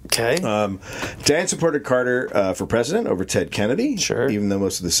 Okay. Diane supported Carter for president over Ted Kennedy. Sure. Even though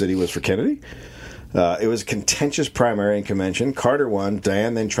most of the city was for Kennedy. It was a contentious primary and convention. Carter won.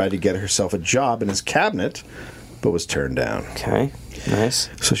 Diane then tried to get herself a job in his cabinet, but was turned down. Okay. Nice.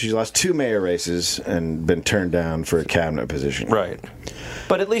 So she's lost 2 mayor races and been turned down for a cabinet position. Right.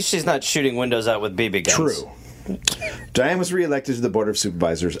 But at least she's not shooting windows out with BB guns. True. Diane was reelected to the Board of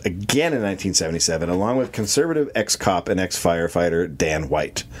Supervisors again in 1977, along with conservative ex-cop and ex-firefighter Dan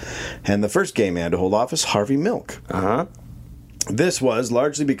White. And the first gay man to hold office, Harvey Milk. Uh-huh. This was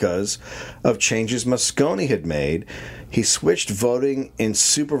largely because of changes Moscone had made. He switched voting in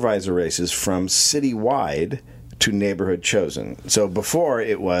supervisor races from citywide to neighborhood chosen. So before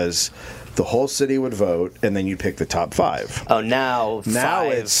it was the whole city would vote, and then you'd pick the top 5. Oh, now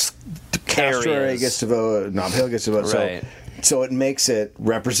it's Castro areas. gets to vote, Nob Hill gets to vote. Right. So it makes it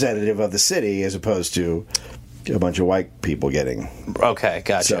representative of the city as opposed to a bunch of white people getting. Okay,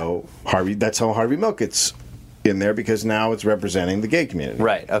 gotcha. So that's how Harvey Milk gets in there, because now it's representing the gay community.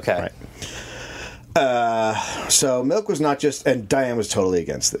 Right, okay. Right. So Milk was not just, and Diane was totally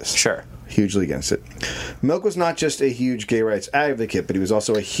against this. Sure. Hugely against it. Milk was not just a huge gay rights advocate, but he was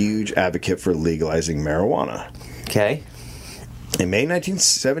also a huge advocate for legalizing marijuana. Okay. In May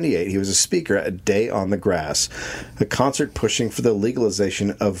 1978, he was a speaker at a Day on the Grass, a concert pushing for the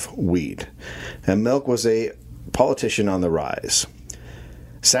legalization of weed. And Milk was a politician on the rise.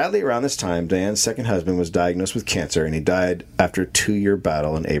 Sadly, around this time, Diane's second husband was diagnosed with cancer, and he died after a 2-year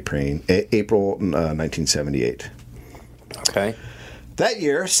battle in April 1978. Okay. That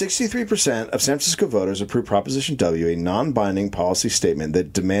year, 63% of San Francisco voters approved Proposition W, a non-binding policy statement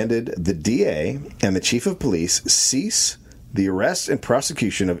that demanded the DA and the chief of police cease the arrest and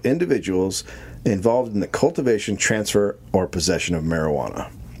prosecution of individuals involved in the cultivation, transfer, or possession of marijuana.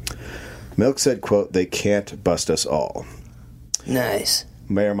 Milk said, quote, "They can't bust us all." Nice.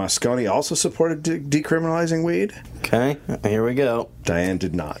 Mayor Moscone also supported decriminalizing weed. Okay, here we go. Diane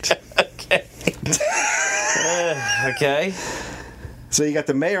did not. Okay. Okay. So you got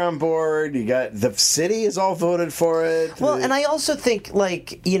the mayor on board, you got the city is all voted for it. Well, and I also think,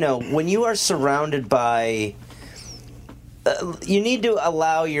 like, you know, when you are surrounded by... you need to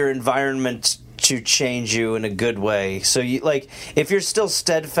allow your environment to change you in a good way. So, you like, if you're still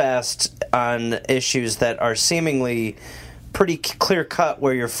steadfast on issues that are seemingly pretty clear-cut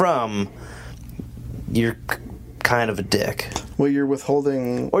where you're from, you're kind of a dick. Well, you're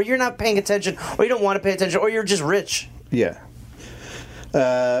withholding... Or you're not paying attention, or you don't want to pay attention, or you're just rich. Yeah.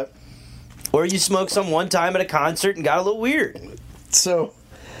 Or you smoked some one time at a concert and got a little weird. So,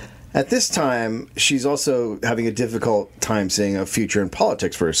 at this time, she's also having a difficult time seeing a future in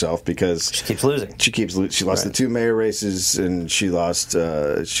politics for herself because she keeps losing. She lost the 2 mayor races, and she lost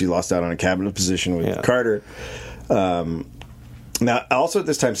out on a cabinet position with Carter. Now, also at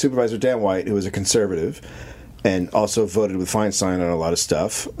this time, Supervisor Dan White, who was a conservative and also voted with Feinstein on a lot of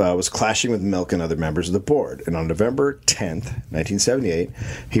stuff, was clashing with Milk and other members of the board. And on November 10th, 1978,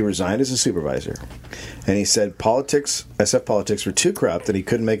 he resigned as a supervisor. And he said SF politics were too corrupt and he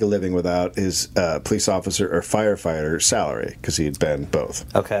couldn't make a living without his police officer or firefighter salary, because he had been both.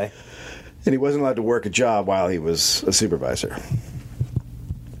 Okay. And he wasn't allowed to work a job while he was a supervisor.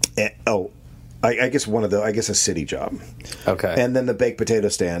 I guess a city job. Okay. And then the baked potato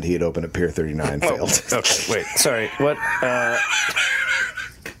stand he had opened at Pier 39 failed. Okay, wait. Sorry. What?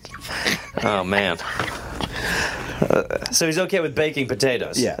 Oh, man. So he's okay with baking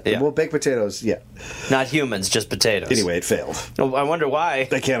potatoes? Yeah. Well, baked potatoes, yeah. Not humans, just potatoes. Anyway, it failed. Oh, I wonder why.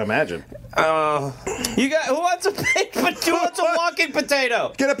 I can't imagine. Who wants a walking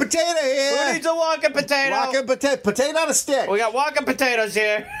potato? Get a potato here. Who needs a walking potato? Potato on a stick. We got walking potatoes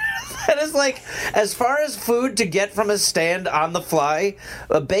here. That is like, as far as food to get from a stand on the fly,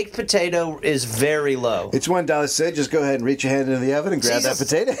 a baked potato is very low. It's $1, Sid. Just go ahead and reach your hand into the oven and grab Jesus, that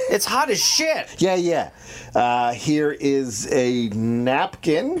potato. It's hot as shit. Yeah. Here is a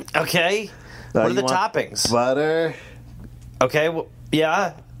napkin. Okay. What are the you want toppings? Butter, Okay, well,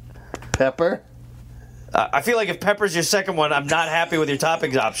 yeah. pepper, I feel like if pepper's your second one, I'm not happy with your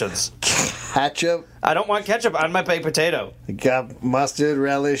toppings options. ketchup. I don't want ketchup on my baked potato. I got mustard,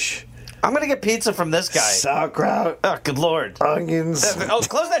 relish, I'm going to get pizza from this guy. sauerkraut, Oh, good Lord. onions. Oh,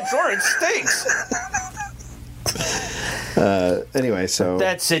 close that drawer. It stinks. Anyway, so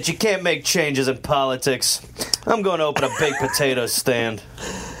That's it. You can't make changes in politics. I'm going to open a baked potato stand.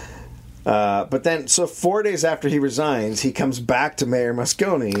 but then, so 4 days after he resigns, he comes back to Mayor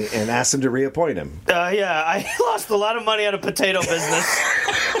Moscone and asks him to reappoint him. Yeah, I lost a lot of money on a potato business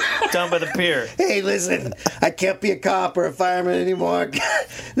down by the pier. Hey, listen, I can't be a cop or a fireman anymore.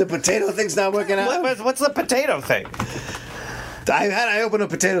 The potato thing's not working out. What's the potato thing? I opened a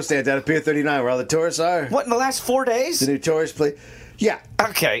potato stand down at Pier 39 where all the tourists are. What, in the last 4 days? The new tourist place. Yeah,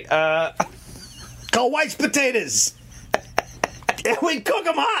 Okay, called White's Potatoes. And we cook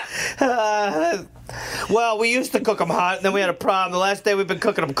them hot. well, we used to cook them hot, and then we had a problem. The last day we've been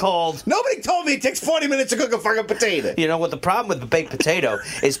cooking them cold. Nobody told me it takes 40 minutes to cook a fucking potato. You know what the problem with the baked potato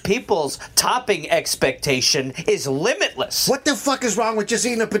is? People's topping expectation is limitless. What the fuck is wrong with just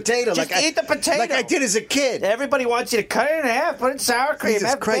eating a potato? Just eat the potato. Like I did as a kid. Everybody wants you to cut it in half, put in sour cream, Jesus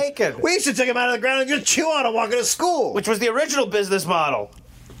have Christ. bacon. We used to take them out of the ground and just chew on them walking to school. Which was the original business model.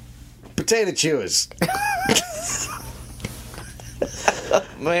 Potato chewers.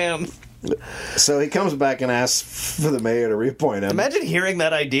 Man. So he comes back and asks for the mayor to reappoint him. Imagine hearing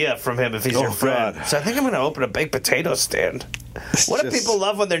that idea from him if he's your friend. God. So I think I'm going to open a baked potato stand. What do Just- people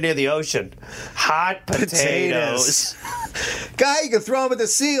love when they're near the ocean? Hot potatoes. Guy, you can throw them at the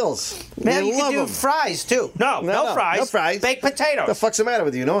seals. Man, They you can love do 'em. fries, too. No fries. No fries. Baked What the potatoes. fuck's the matter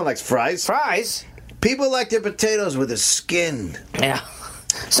with you? No one likes fries. Fries? People like their potatoes with a skin. Yeah.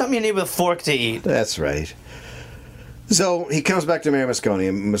 Something you need with a fork to eat. That's right. So he comes back to Mayor Moscone,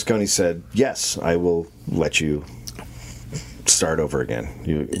 and Moscone said, yes, I will let you start over again.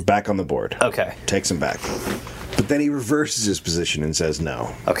 You back on the board. Okay. Takes him back. But then he reverses his position and says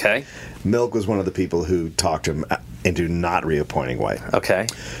no. Okay. Milk was one of the people who talked him into not reappointing White. Okay.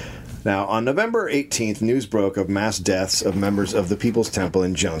 Now, on November 18th, news broke of mass deaths of members of the People's Temple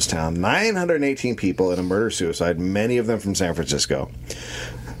in Jonestown. 918 people in a murder-suicide, many of them from San Francisco.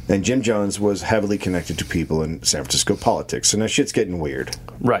 And Jim Jones was heavily connected to people in San Francisco politics. So now shit's getting weird.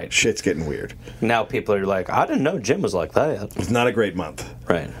 Right. Shit's getting weird. Now people are like, I didn't know Jim was like that. It's not a great month.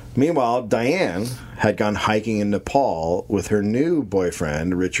 Right. Meanwhile, Diane had gone hiking in Nepal with her new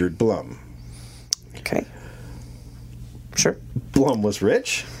boyfriend, Richard Blum. Okay. Sure. Blum was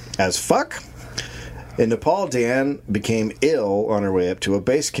rich as fuck. In Nepal, Diane became ill on her way up to a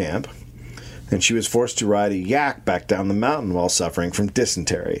base camp, and she was forced to ride a yak back down the mountain while suffering from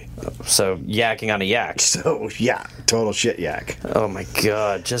dysentery. So, yakking on a yak. So, yeah, total shit yak. Oh my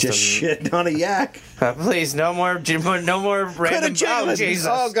god. Just shit on a yak. Please, no more random... Oh, Jesus.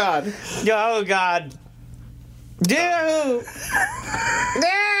 Oh, God. Oh, God. No!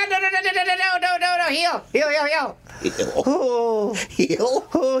 No, heal. Heel. Oh, Heel?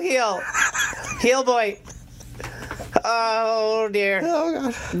 oh, heal. Heal, boy. Oh, dear.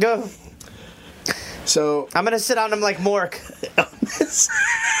 Oh, God. Go. So, I'm going to sit on him like Mork.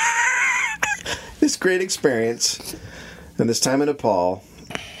 this great experience and this time in Nepal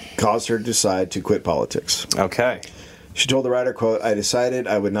caused her to decide to quit politics. Okay. She told the writer, quote, I decided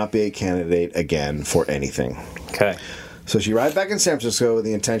I would not be a candidate again for anything. Okay. So she arrived back in San Francisco with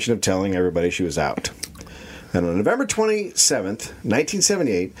the intention of telling everybody she was out. And on November 27th,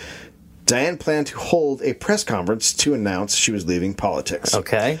 1978, Diane planned to hold a press conference to announce she was leaving politics.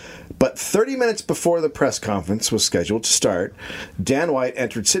 Okay. But 30 minutes before the press conference was scheduled to start, Dan White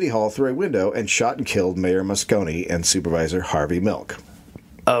entered City Hall through a window and shot and killed Mayor Moscone and Supervisor Harvey Milk.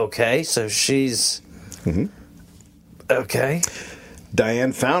 Okay, so she's... Mm-hmm. Okay.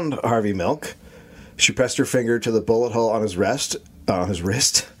 Diane found Harvey Milk. She pressed her finger to the bullet hole on his wrist,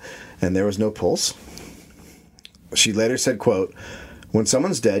 and there was no pulse. She later said, quote, when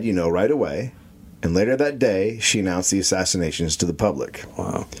someone's dead, you know right away. And later that day, she announced the assassinations to the public.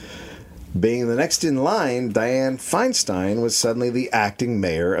 Wow. Being the next in line, Diane Feinstein was suddenly the acting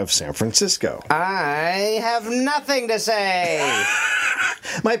mayor of San Francisco. I have nothing to say.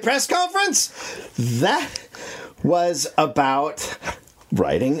 My press conference? That was about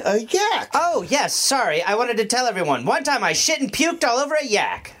riding a yak. Oh, yes, sorry. I wanted to tell everyone. One time I shit and puked all over a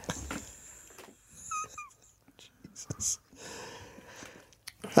yak.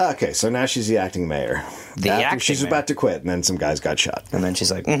 Okay, so now she's the acting mayor. She's about to quit, and then some guys got shot. And then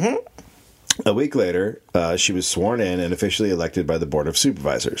she's like, A week later, she was sworn in and officially elected by the Board of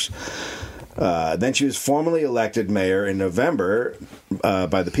Supervisors. Then she was formally elected mayor in November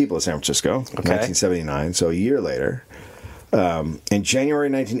by the people of San Francisco, 1979, so a year later. In January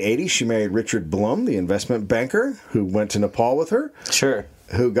 1980, she married Richard Blum, the investment banker, who went to Nepal with her. Sure.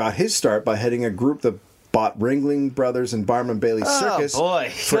 Who got his start by heading a group that bought Ringling Brothers and Barnum Bailey Circus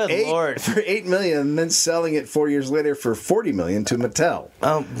Lord. for $8 million, and then selling it 4 years later for $40 million to Mattel.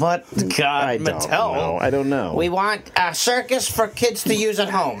 Oh, what? God, Mattel? I don't know. We want a circus for kids to use at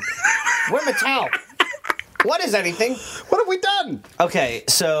home. We're Mattel. What is anything? What have we done? Okay,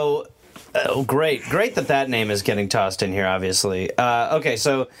 so... great that name is getting tossed in here, obviously. Okay,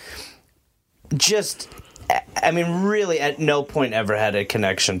 so just, I mean, really at no point ever had a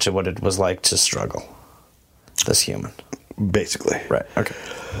connection to what it was like to struggle. This human. Basically. Right, okay.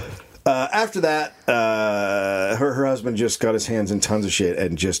 After that, her husband just got his hands in tons of shit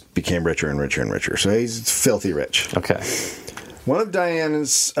and just became richer and richer and richer. So he's filthy rich. Okay. One of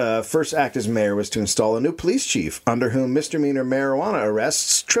Diana's first act as mayor was to install a new police chief, under whom misdemeanor marijuana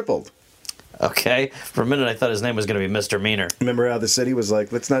arrests tripled. Okay. For a minute, I thought his name was going to be Mr. Meaner. Remember how the city was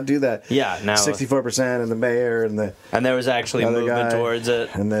like, let's not do that? Yeah, now... 64% and the mayor and the... And there was actually movement guy, towards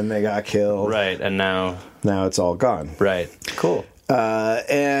it. And then they got killed. Right, and now... Now it's all gone. Right. Cool.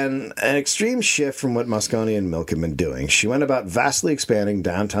 And an extreme shift from what Moscone and Milk had been doing. She went about vastly expanding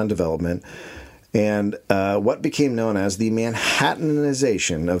downtown development and what became known as the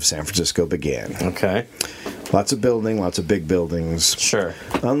Manhattanization of San Francisco began. Okay. Lots of building, lots of big buildings. Sure.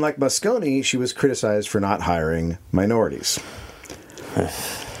 Unlike Moscone, she was criticized for not hiring minorities.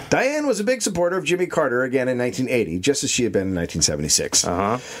 Diane was a big supporter of Jimmy Carter again in 1980, just as she had been in 1976.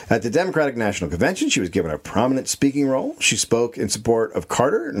 At the Democratic National Convention, she was given a prominent speaking role. She spoke in support of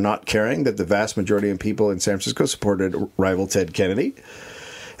Carter, not caring that the vast majority of people in San Francisco supported rival Ted Kennedy.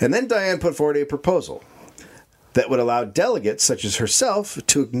 And then Diane put forward a proposal that would allow delegates such as herself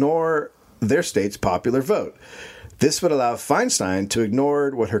to ignore their state's popular vote. This would allow Feinstein to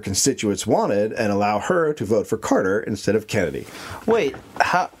ignore what her constituents wanted and allow her to vote for Carter instead of Kennedy. Wait,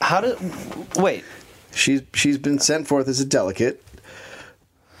 wait. She's been sent forth as a delegate,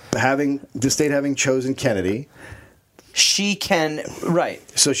 the state having chosen Kennedy. She can, right.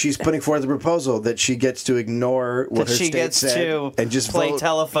 So she's putting forth a proposal that she gets to ignore what her state said to and just play vote.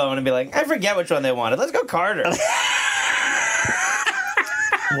 telephone and be like, I forget which one they wanted. Let's go Carter.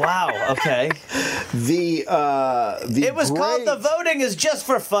 Wow, okay. It was called the Voting is Just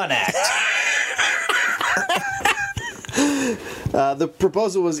for Fun Act. The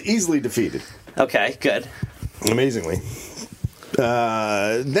proposal was easily defeated. Okay, good. Amazingly.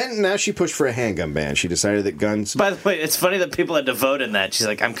 Now she pushed for a handgun ban. She decided that guns... By the way, it's funny that people had to vote in that. She's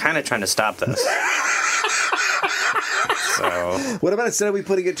like, I'm kind of trying to stop this. So... What about instead of we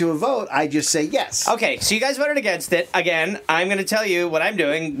putting it to a vote, I just say yes? Okay, so you guys voted against it. Again, I'm going to tell you what I'm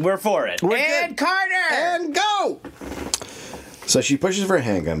doing. We're for it. And Carter! And go! So she pushes for a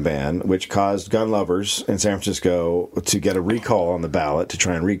handgun ban, which caused gun lovers in San Francisco to get a recall on the ballot to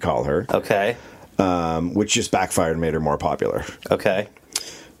try and recall her. Okay. Which just backfired and made her more popular. Okay.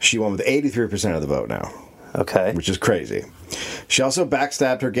 She won with 83% of the vote now. Okay. Which is crazy. She also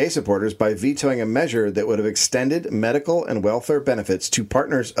backstabbed her gay supporters by vetoing a measure that would have extended medical and welfare benefits to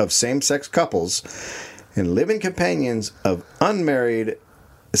partners of same-sex couples and live-in companions of unmarried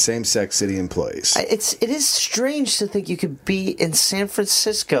same-sex city employees. It is strange to think you could be in San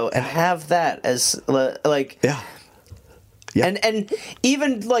Francisco and have that as, like... Yeah. Yep. And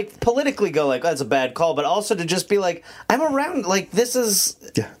even, like, politically go, like, that's a bad call, but also to just be like, I'm around, like, this is...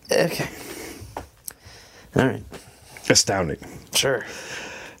 Yeah. Okay. All right. Astounding. Sure.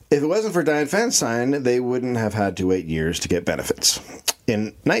 If it wasn't for Dianne Feinstein, they wouldn't have had to wait years to get benefits.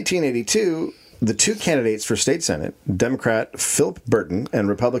 In 1982, the two candidates for state senate, Democrat Philip Burton and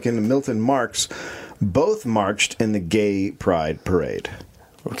Republican Milton Marks, both marched in the Gay Pride Parade.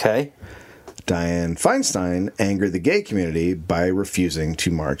 Okay. Dianne Feinstein angered the gay community by refusing to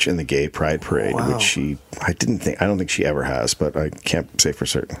march in the Gay Pride Parade, which I don't think she ever has, but I can't say for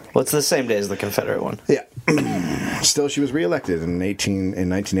certain. Well, it's the same day as the Confederate one. Yeah. Still, she was reelected in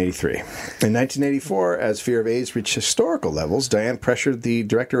 1983. In 1984, as fear of AIDS reached historical levels, Dianne pressured the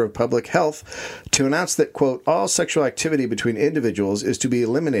director of public health to announce that, quote, all sexual activity between individuals is to be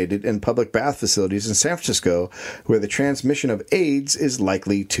eliminated in public bath facilities in San Francisco, where the transmission of AIDS is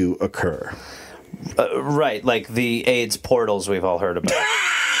likely to occur. Right, like the AIDS portals we've all heard about.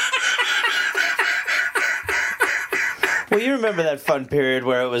 Well, you remember that fun period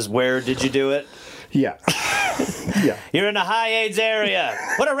where it was, where did you do it? Yeah. Yeah. You're in a high AIDS area.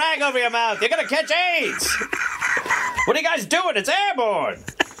 Put a rag over your mouth. You're going to catch AIDS. What are you guys doing? It's airborne.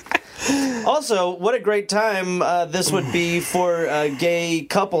 Also, what a great time this would be for gay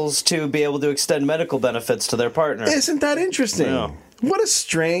couples to be able to extend medical benefits to their partner. Isn't that interesting? Yeah. What a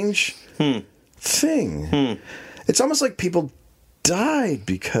strange thing. It's almost like people died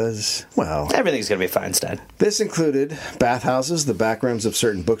because, well... Everything's going to be Feinstein. This included bathhouses, the back rooms of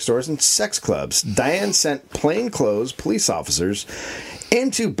certain bookstores, and sex clubs. Diane sent plainclothes police officers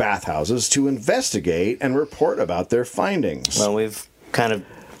into bathhouses to investigate and report about their findings. Well, we've kind of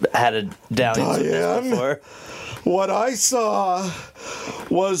had a dalliance with this before. What I saw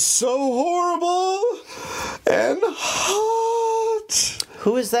was so horrible and hot.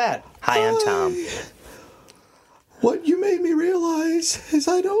 Who is that? Hi, I'm Tom. What you made me realize is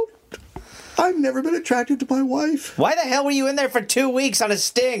I've never been attracted to my wife. Why the hell were you in there for 2 weeks on a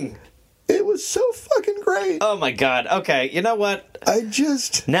sting? It was so fucking great. Oh my god. Okay, you know what?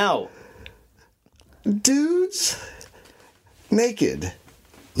 No. Dudes naked.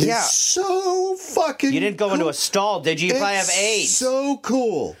 Yeah. It's so fucking You didn't go into a stall, did you? You probably have AIDS. So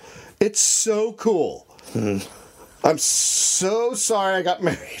cool. It's so cool. I'm so sorry I got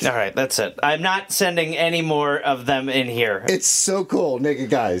married. All right, that's it. I'm not sending any more of them in here. It's so cool, naked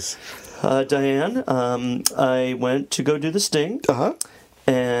guys. Diane, I went to go do the sting. Uh-huh.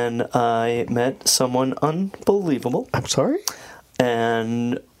 And I met someone unbelievable. I'm sorry?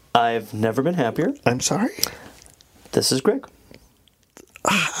 And I've never been happier. I'm sorry? This is Greg.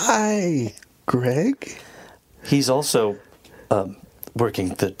 Hi, Greg. He's also working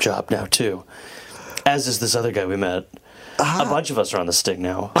the job now, too. As is this other guy we met. A bunch of us are on the sting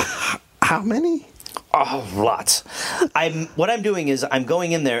now. How many? Oh, lots. What I'm doing is I'm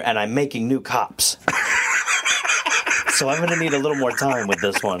going in there and I'm making new cops. So I'm going to need a little more time with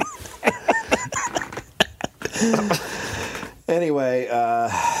this one. Anyway,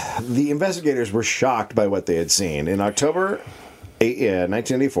 the investigators were shocked by what they had seen. In October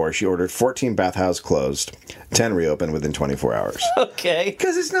 1984, she ordered 14 bathhouses closed, 10 reopened within 24 hours. Okay.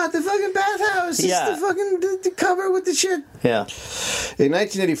 Because it's not the fucking bathhouse. It's the fucking the cover with the shit. Yeah. In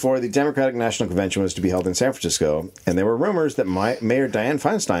 1984, the Democratic National Convention was to be held in San Francisco, and there were rumors that Mayor Dianne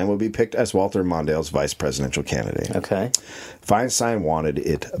Feinstein would be picked as Walter Mondale's vice presidential candidate. Okay. Feinstein wanted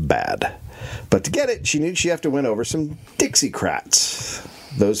it bad. But to get it, she knew she'd have to win over some Dixiecrats.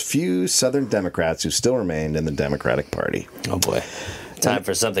 Those few Southern Democrats who still remained in the Democratic Party. Oh, boy. Time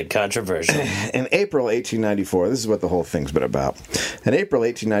for something controversial. In April 1894, this is what the whole thing's been about. In April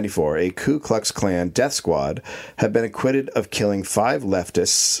 1894, a Ku Klux Klan death squad had been acquitted of killing 5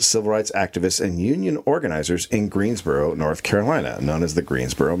 leftists, civil rights activists, and union organizers in Greensboro, North Carolina, known as the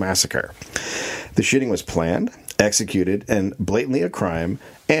Greensboro Massacre. The shooting was planned, executed, and blatantly a crime,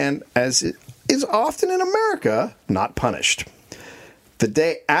 and, as it is often in America, not punished. The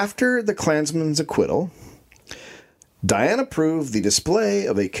day after the Klansman's acquittal, Diane approved the display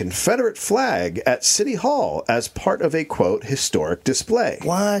of a Confederate flag at City Hall as part of a, quote, historic display.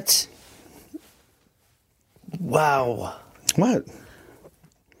 What? Wow. What?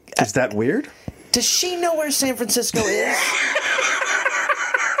 Is that weird? Does she know where San Francisco is?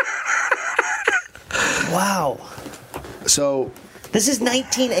 Wow. So... This is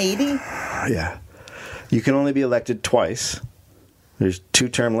 1980? Yeah. You can only be elected twice. There's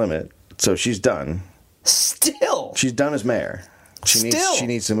 2-term limit, so she's done. Still? She's done as mayor. She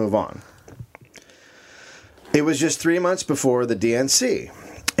needs to move on. It was just 3 months before the DNC,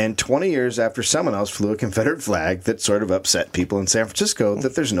 and 20 years after someone else flew a Confederate flag that sort of upset people in San Francisco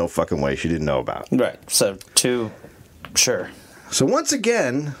that there's no fucking way she didn't know about. Right. So, sure. So once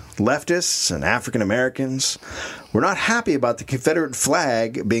again, leftists and African Americans were not happy about the Confederate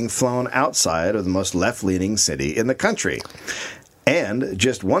flag being flown outside of the most left-leaning city in the country. And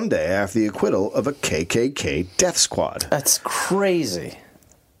just one day after the acquittal of a KKK death squad. That's crazy.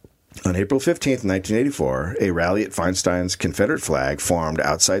 On April 15th, 1984, a rally at Feinstein's Confederate flag formed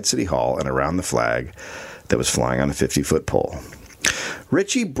outside City Hall and around the flag that was flying on a 50-foot pole.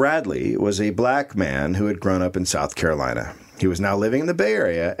 Richie Bradley was a black man who had grown up in South Carolina. He was now living in the Bay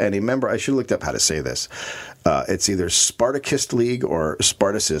Area, and a member, I should have looked up how to say this. It's either Spartacist League or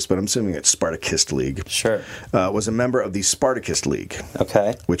Spartacist, but I'm assuming it's Spartacist League. Sure. Was a member of the Spartacist League.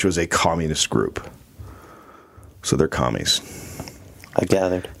 Okay. Which was a communist group. So they're commies. I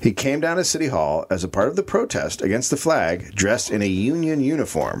gathered. He came down to City Hall as a part of the protest against the flag, dressed in a Union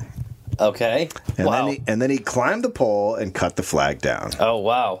uniform. Okay. And then he climbed the pole and cut the flag down. Oh,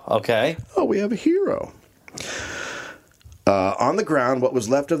 wow. Okay. Oh, we have a hero. On the ground, what was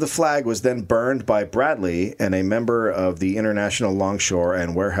left of the flag was then burned by Bradley and a member of the International Longshore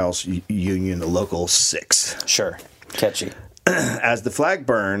and Warehouse Union Local 6. Sure. Catchy. As the flag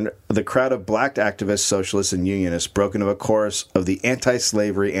burned, the crowd of black activists, socialists, and unionists broke into a chorus of the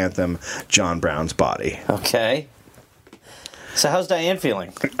anti-slavery anthem, John Brown's Body. Okay. So how's Diane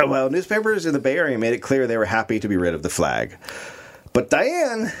feeling? Well, newspapers in the Bay Area made it clear they were happy to be rid of the flag. But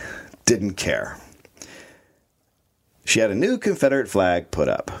Diane didn't care. She had a new Confederate flag put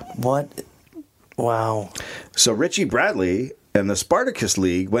up. What? Wow. So Richie Bradley and the Spartacus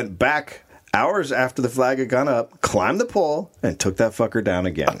League went back hours after the flag had gone up, climbed the pole, and took that fucker down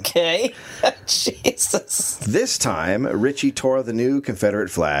again. Okay. Jesus. This time, Richie tore the new Confederate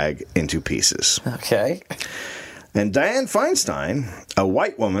flag into pieces. Okay. And Diane Feinstein, a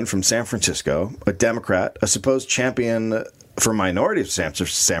white woman from San Francisco, a Democrat, a supposed champion for minorities of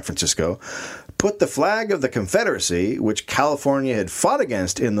San Francisco, put the flag of the Confederacy, which California had fought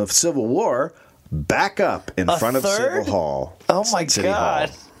against in the Civil War, back up in front of City Hall. Oh, my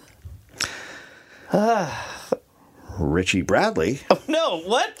God. Richie Bradley. Oh, no.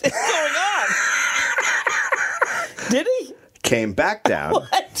 What is going on? Did he? Came back down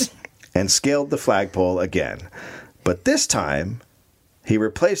What? and scaled the flagpole again. But this time, he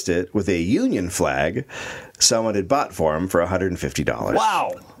replaced it with a Union flag someone had bought for him for $150.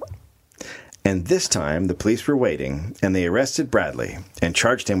 Wow. And this time, the police were waiting, and they arrested Bradley and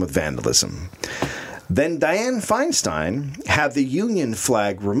charged him with vandalism. Then Diane Feinstein had the Union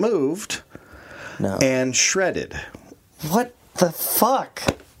flag removed and shredded. What the fuck?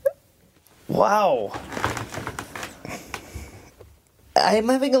 Wow. I'm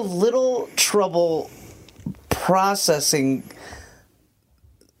having a little trouble processing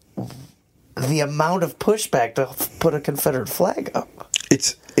the amount of pushback to put a Confederate flag up.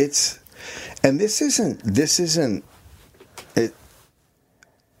 And this isn't it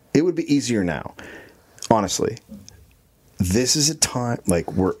would be easier now, honestly. This is a time,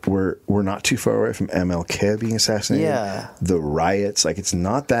 like, we're not too far away from MLK being assassinated. Yeah. The riots, like, it's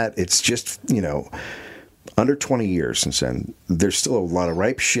not that, it's just, under 20 years since then. There's still a lot of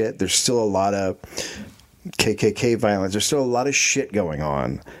ripe shit. There's still a lot of KKK violence. There's still a lot of shit going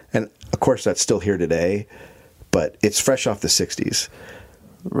on. And, of course, that's still here today, but it's fresh off the 60s.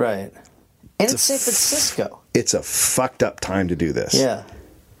 Right. And it's San Francisco. It's a fucked up time to do this. Yeah.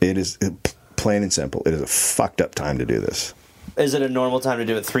 It is, plain and simple, it is a fucked up time to do this. Is it a normal time to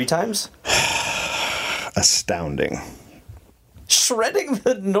do it 3 times? Astounding. Shredding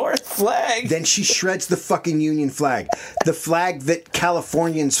the North flag. Then she shreds the fucking Union flag. The flag that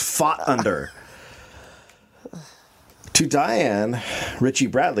Californians fought under. To Diane, Richie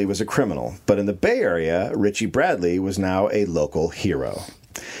Bradley was a criminal, but in the Bay Area, Richie Bradley was now a local hero.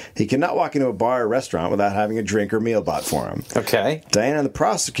 He could not walk into a bar or restaurant without having a drink or meal bought for him. Okay. Diane and the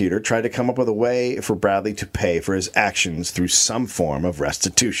prosecutor tried to come up with a way for Bradley to pay for his actions through some form of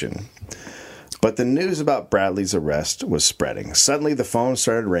restitution. But the news about Bradley's arrest was spreading. Suddenly, the phone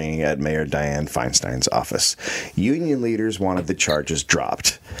started ringing at Mayor Diane Feinstein's office. Union leaders wanted the charges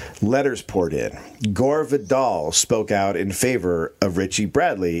dropped. Letters poured in. Gore Vidal spoke out in favor of Richie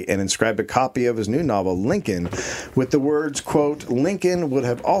Bradley and inscribed a copy of his new novel, Lincoln, with the words, quote, Lincoln would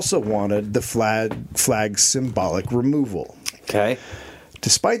have also wanted the flag's symbolic removal. Okay.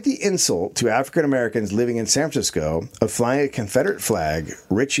 Despite the insult to African Americans living in San Francisco of flying a Confederate flag,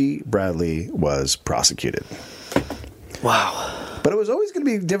 Richie Bradley was prosecuted. Wow. But it was always going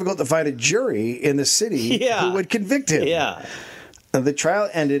to be difficult to find a jury in the city who would convict him. Yeah. The trial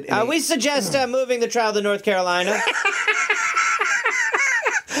ended in we suggest moving the trial to North Carolina.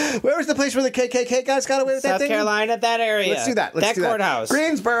 Where was the place where the KKK guys got away with that thing? South Carolina, that area. Let's do that. That courthouse.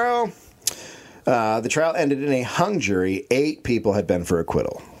 Greensboro. The trial ended in a hung jury. 8 people had been for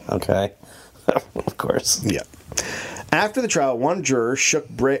acquittal. Okay. Of course. Yeah. After the trial, one juror shook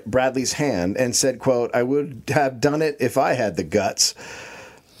Bradley's hand and said, quote, I would have done it if I had the guts.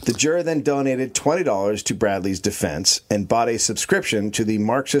 The juror then donated $20 to Bradley's defense and bought a subscription to the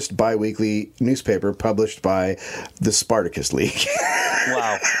Marxist biweekly newspaper published by the Spartacus League.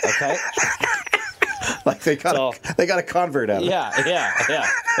 Wow. Okay. Like they got a convert out of it.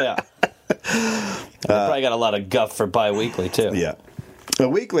 Yeah. They probably got a lot of guff for bi-weekly, too. Yeah. A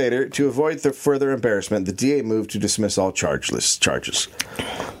week later, to avoid the further embarrassment, the DA moved to dismiss all charges.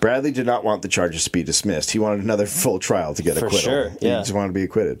 Bradley did not want the charges to be dismissed. He wanted another full trial to get acquittal. Sure, yeah. He just wanted to be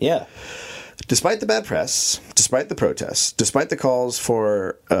acquitted. Yeah. Despite the bad press, despite the protests, despite the calls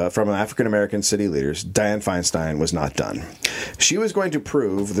from African-American city leaders, Dianne Feinstein was not done. She was going to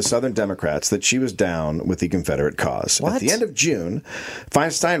prove the Southern Democrats that she was down with the Confederate cause. What? At the end of June,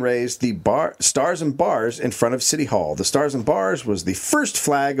 Feinstein raised the Stars and Bars in front of City Hall. The Stars and Bars was the first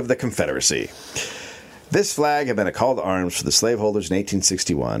flag of the Confederacy. This flag had been a call to arms for the slaveholders in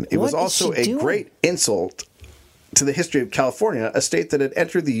 1861. It was also a great insult to the history of California, a state that had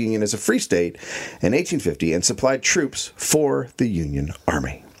entered the Union as a free state in 1850 and supplied troops for the Union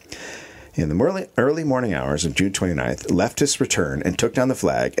Army. In the early morning hours of June 29th, leftists returned and took down the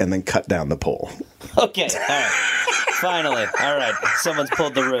flag and then cut down the pole. Okay, all right. Finally. All right. Someone's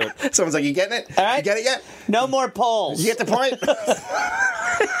pulled the root. Someone's like, you getting it? All right. You get it yet? No more polls. You get the point?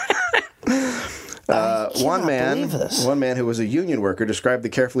 One man who was a union worker described the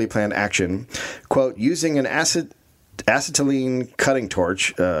carefully planned action, quote, using an acetylene cutting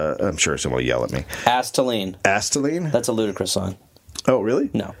torch. I'm sure someone will yell at me. Acetylene. Acetylene? That's a Ludacris song. Oh, really?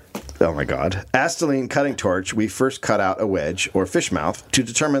 No. Oh, my God. Acetylene cutting torch, we first cut out a wedge, or fish mouth, to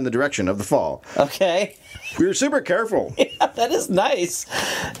determine the direction of the fall. Okay. We were super careful. Yeah, that is nice.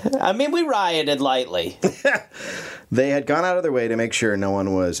 I mean, we rioted lightly. They had gone out of their way to make sure no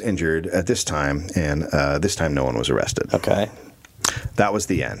one was injured at this time, and this time no one was arrested. Okay. That was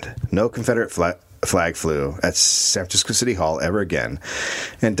the end. No Confederate flag flew at San Francisco City Hall ever again,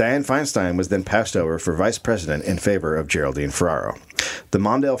 and Dianne Feinstein was then passed over for vice president in favor of Geraldine Ferraro. The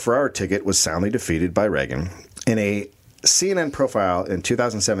Mondale-Ferraro ticket was soundly defeated by Reagan. In a CNN profile in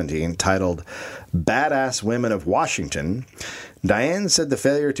 2017 titled Badass Women of Washington, Dianne said the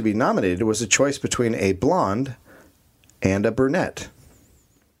failure to be nominated was a choice between a blonde and a brunette.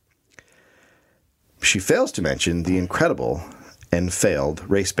 She fails to mention the incredible and failed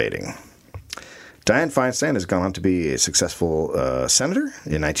race baiting. Dianne Feinstein has gone on to be a successful senator.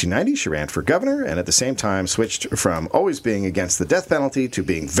 In 1990, she ran for governor and at the same time switched from always being against the death penalty to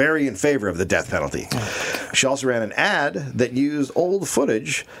being very in favor of the death penalty. She also ran an ad that used old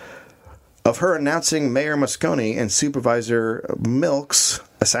footage of her announcing Mayor Moscone and Supervisor Milk's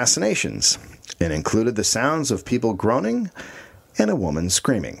assassinations and included the sounds of people groaning and a woman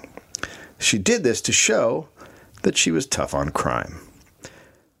screaming. She did this to show that she was tough on crime.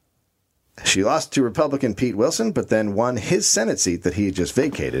 She lost to Republican Pete Wilson, but then won his Senate seat that he had just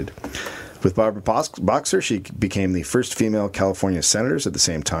vacated. With Barbara Boxer, she became the first female California senators at the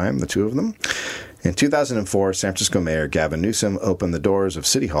same time, the two of them. In 2004, San Francisco Mayor Gavin Newsom opened the doors of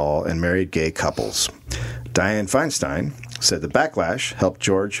City Hall and married gay couples. Dianne Feinstein said the backlash helped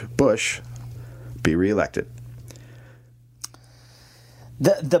George Bush be reelected.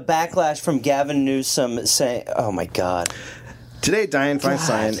 The backlash from Gavin Newsom saying, oh my God. Today, Dianne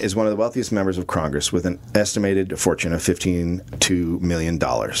Feinstein is one of the wealthiest members of Congress with an estimated fortune of $15 million.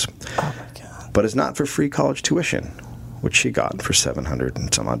 Oh, my God. But is not for free college tuition, which she got for $700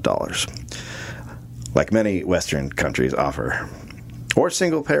 and some odd dollars, like many Western countries offer, or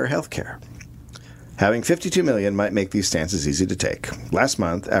single-payer health care. Having $52 million might make these stances easy to take. Last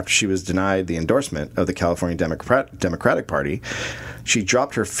month, after she was denied the endorsement of the California Democratic Party, she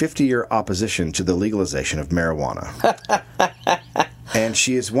dropped her 50-year opposition to the legalization of marijuana. And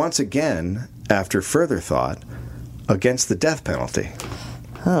she is once again, after further thought, against the death penalty.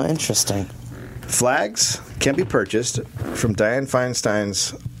 Oh, interesting. Flags can be purchased from Dianne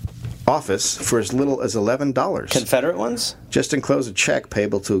Feinstein's office for as little as $11. Confederate ones? Just enclose a check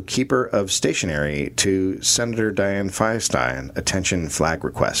payable to a keeper of stationery to Senator Dianne Feinstein. Attention flag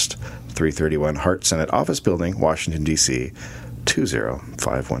request. 331 Hart Senate Office Building, Washington, D.C.,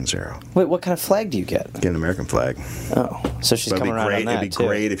 20510. Wait, what kind of flag do you get? Get an American flag. Oh, so she's coming around on that, It'd be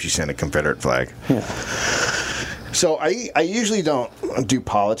great if you sent a Confederate flag. Yeah. So I usually don't do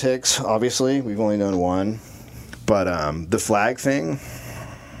politics, obviously. We've only done one. But the flag thing,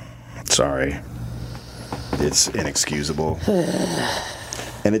 sorry. It's inexcusable.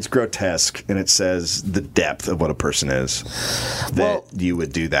 And it's grotesque, and it says the depth of what a person is that you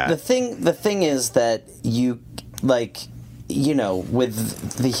would do that. The thing is that you, like, you know,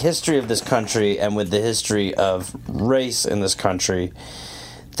 with the history of this country and with the history of race in this country,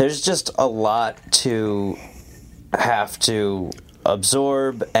 there's just a lot to have to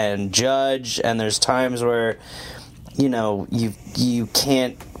absorb and judge, and there's times where, you know, you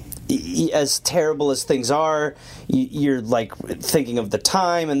can't, as terrible as things are, you're like thinking of the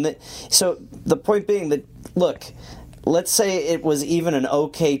time, and so the point being that, look, let's say it was even an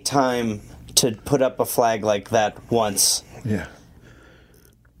okay time to put up a flag like that once. Yeah.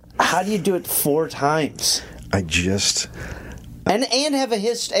 How do you do it 4 times? I just and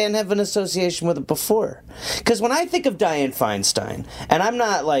have an association with it before. Because when I think of Dianne Feinstein, and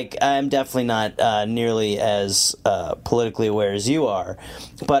I'm definitely not nearly as politically aware as you are,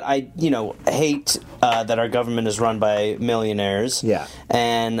 but I hate that our government is run by millionaires. Yeah.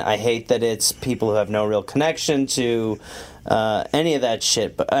 And I hate that it's people who have no real connection to any of that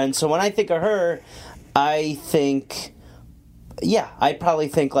shit. And so when I think of her, I think, I probably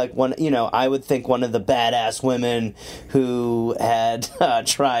think like I would think one of the badass women who had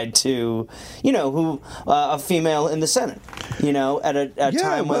tried to, a female in the Senate, at a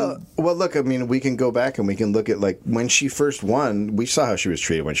time when. Well, look, I mean, we can go back and we can look at like when she first won. We saw how she was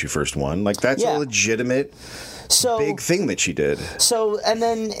treated when she first won. Like that's a legitimate. Big thing that she did. So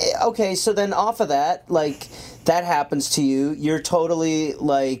then off of that, like, that happens to you, you're totally,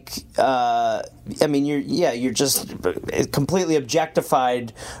 like, you're just completely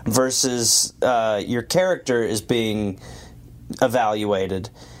objectified versus your character is being evaluated.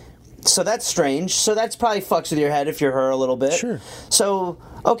 So that's strange. So that's probably fucks with your head if you're her a little bit. Sure. So,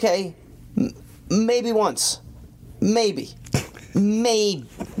 okay, maybe once. Maybe.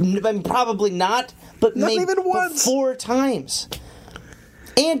 Probably not. But not maybe even once. 4 times.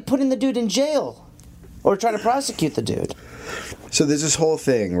 And putting the dude in jail. Or trying to prosecute the dude. So there's this whole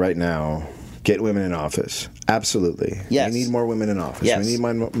thing right now. Get women in office. Absolutely. Yes. We need more women in office. Yes. We need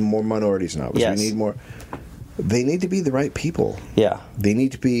more minorities in office. Yes. We need more. They need to be the right people. Yeah. They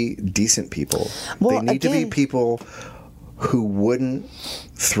need to be decent people. Well, they need to be people who wouldn't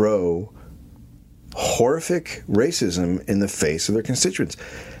throw horrific racism in the face of their constituents.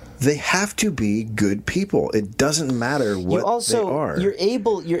 They have to be good people. It doesn't matter what they are. You're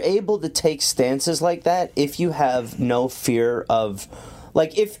able to take stances like that if you have no fear of,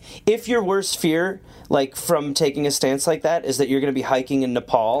 like, if your worst fear, like, from taking a stance like that is that you're going to be hiking in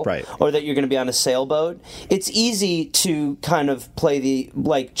Nepal, right, or that you're going to be on a sailboat. It's easy to kind of play the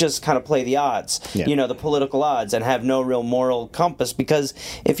odds, the political odds, and have no real moral compass, because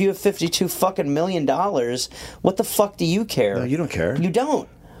if you have $52 fucking million, what the fuck do you care? No, you don't care. You don't.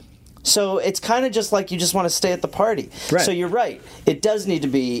 So it's kind of just like you just want to stay at the party. Right. So you're right. It does need to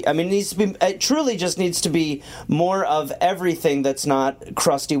be. I mean, it truly just needs to be more of everyththing that's not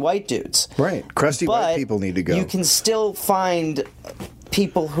crusty white dudes. Right. Crusty white people need to go. You can still find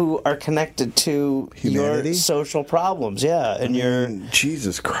people who are connected to humanity? Your social problems. Yeah, and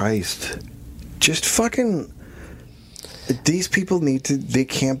Jesus Christ, just fucking. These people need to. They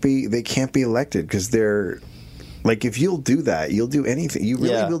can't be elected because they're. Like, if you'll do that, you'll do anything. You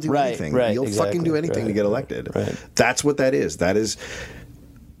really will do anything. Right, you'll fucking do anything to get elected. Right. That's what that is. That is.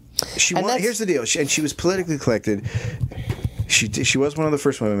 Here's the deal. She was politically collected. She was one of the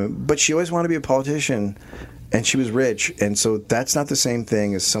first women, but she always wanted to be a politician, and she was rich, and so that's not the same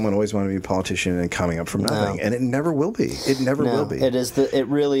thing as someone always wanting to be a politician and coming up from nothing. No. And it never will be. It never will be. It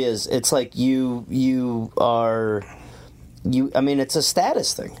really is. It's like you are. I mean, it's a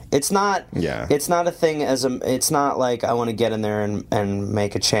status thing. It's not. Yeah. It's not a thing it's not like I want to get in there and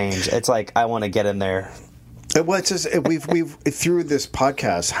make a change. It's like I want to get in there. Well, it's just we've through this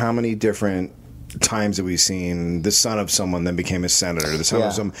podcast, how many different times have we seen the son of someone then became a senator, the son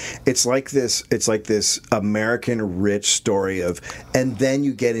of some. It's like this American rich story of, and then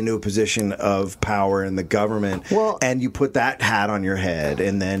you get into a position of power in the government, and you put that hat on your head,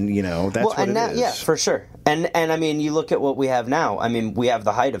 and then that's what it is. Yeah, for sure. And I mean, you look at what we have now. I mean, we have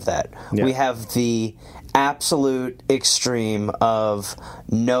the height of that. Yeah. We have the absolute extreme of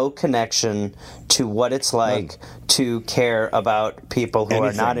no connection to what it's like to care about people who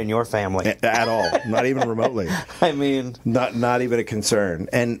are not in your family at all, not even remotely. I mean, not even a concern.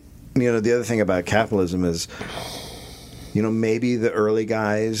 And the other thing about capitalism is, maybe the early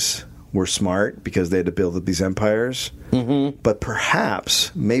guys were smart because they had to build up these empires, but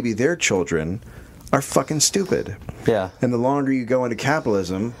perhaps maybe their children are fucking stupid. Yeah. And the longer you go into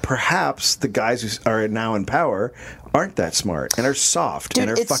capitalism, perhaps the guys who are now in power aren't that smart and are soft and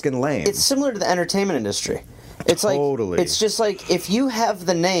are fucking lame. It's similar to the entertainment industry. It's totally. Like, it's just like if you have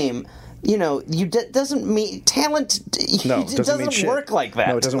the name, doesn't mean talent. No, it doesn't work like that.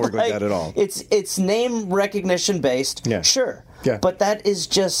 No, it doesn't work like that at all. It's name recognition based. Yeah. Sure. Yeah. But that is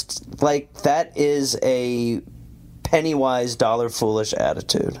just like that is a penny wise, dollar foolish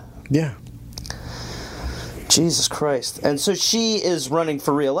attitude. Yeah. Jesus Christ. And so she is running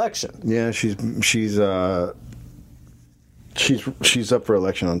for re-election. Yeah, she's up for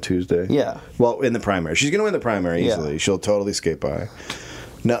election on Tuesday. Yeah. Well, in the primary. She's going to win the primary easily. Yeah. She'll totally skate by.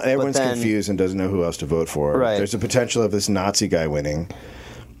 No, everyone's confused and doesn't know who else to vote for. Right. There's a potential of this Nazi guy winning,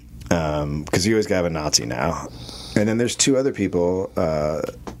 because you always got to have a Nazi now. And then there's 2 other people,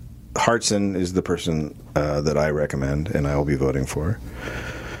 Hartson is the person that I recommend, and I will be voting for.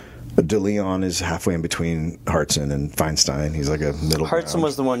 DeLeon is halfway in between Hartson and Feinstein. He's like a middle Hartson ground.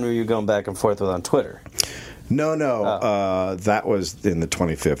 was the one who you were going back and forth with on Twitter. No. That was in the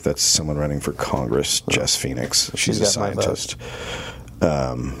 25th. That's someone running for Congress, Jess Phoenix. She's a scientist.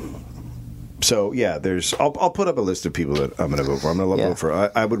 So yeah, I'll put up a list of people that I'm going to vote for. I'm going to vote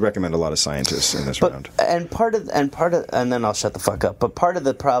for. I would recommend a lot of scientists in this round. And then I'll shut the fuck up. But part of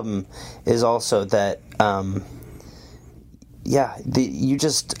the problem is also that.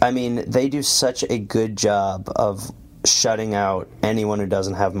 They do such a good job of shutting out anyone who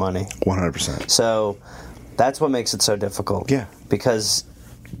doesn't have money. 100%. So that's what makes it so difficult. Yeah. Because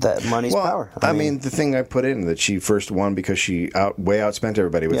that money's power. I mean, the thing I put in that she first won because she way outspent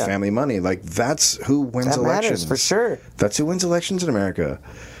everybody with family money. Like, that's who wins elections. That matters, for sure. That's who wins elections in America.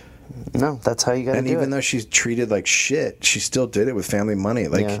 No, that's how you got to do it. And even though she's treated like shit, she still did it with family money.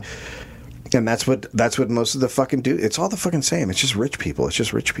 Like... And that's what most of the fucking do. It's all the fucking same. It's just rich people.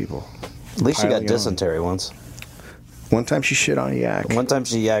 At least she got dysentery once. One time she shit on a yak. One time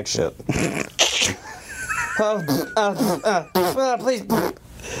she yak shit. Please.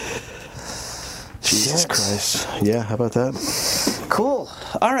 Jesus Christ. Yeah, how about that? Cool.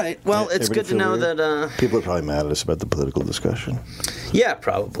 All right. Well, it's good to know that... People are probably mad at us about the political discussion. Yeah,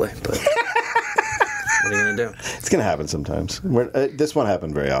 probably, but... What are you going to do? It's going to happen sometimes. This won't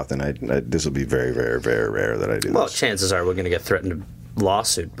happen very often. This will be very, very, very rare that I do this. Well, chances are we're going to get threatened to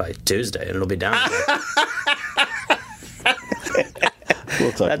lawsuit by Tuesday, and it'll be down again.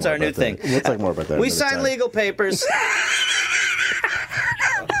 That's our new thing. We'll talk more about that. We sign legal papers.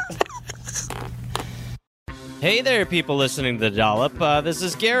 Hey there, people listening to The Dollop. This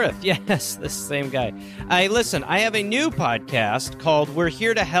is Gareth. Yes, this same guy. Listen, I have a new podcast called We're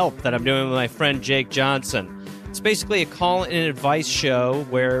Here to Help that I'm doing with my friend Jake Johnson. It's basically a call and advice show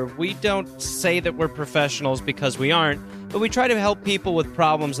where we don't say that we're professionals because we aren't, but we try to help people with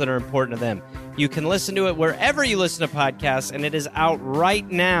problems that are important to them. You can listen to it wherever you listen to podcasts, and it is out right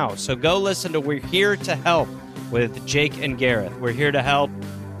now. So go listen to We're Here to Help with Jake and Gareth. We're Here to Help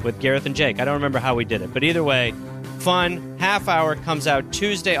with Gareth and Jake. I don't remember how we did it, but either way, fun, half hour, comes out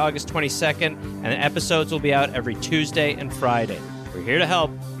Tuesday, August 22nd, and the episodes will be out every Tuesday and Friday. We're here to help.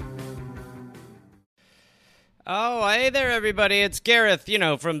 Oh, hey there, everybody. It's Gareth,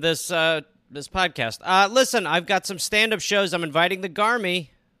 from this podcast. Listen, I've got some stand-up shows I'm inviting the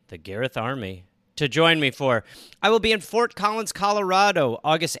Gareth Army, to join me for. I will be in Fort Collins, Colorado,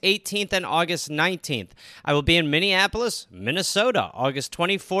 August 18th and August 19th. I will be in Minneapolis, Minnesota, August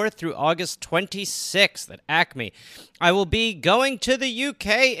 24th through August 26th at Acme. I will be going to the UK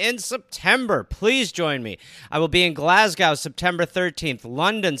in September. Please join me. I will be in Glasgow, September 13th,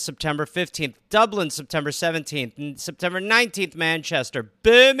 London, September 15th, Dublin, September 17th, and September 19th, Manchester,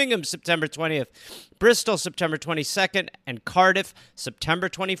 Birmingham, September 20th, Bristol, September 22nd, and Cardiff, September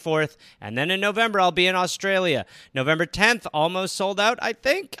 24th. And then in November, I'll be in Australia. November 10th, almost sold out, I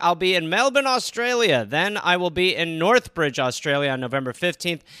think. I'll be in Melbourne, Australia. Then I will be in Northbridge, Australia on November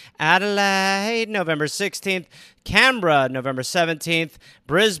 15th. Adelaide, November 16th. Canberra, November 17th.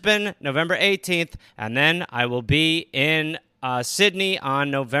 Brisbane, November 18th. And then I will be in Sydney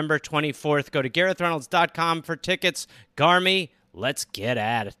on November 24th. Go to GarethReynolds.com for tickets. Garmy, let's get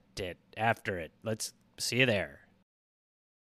at it after it. Let's see you there.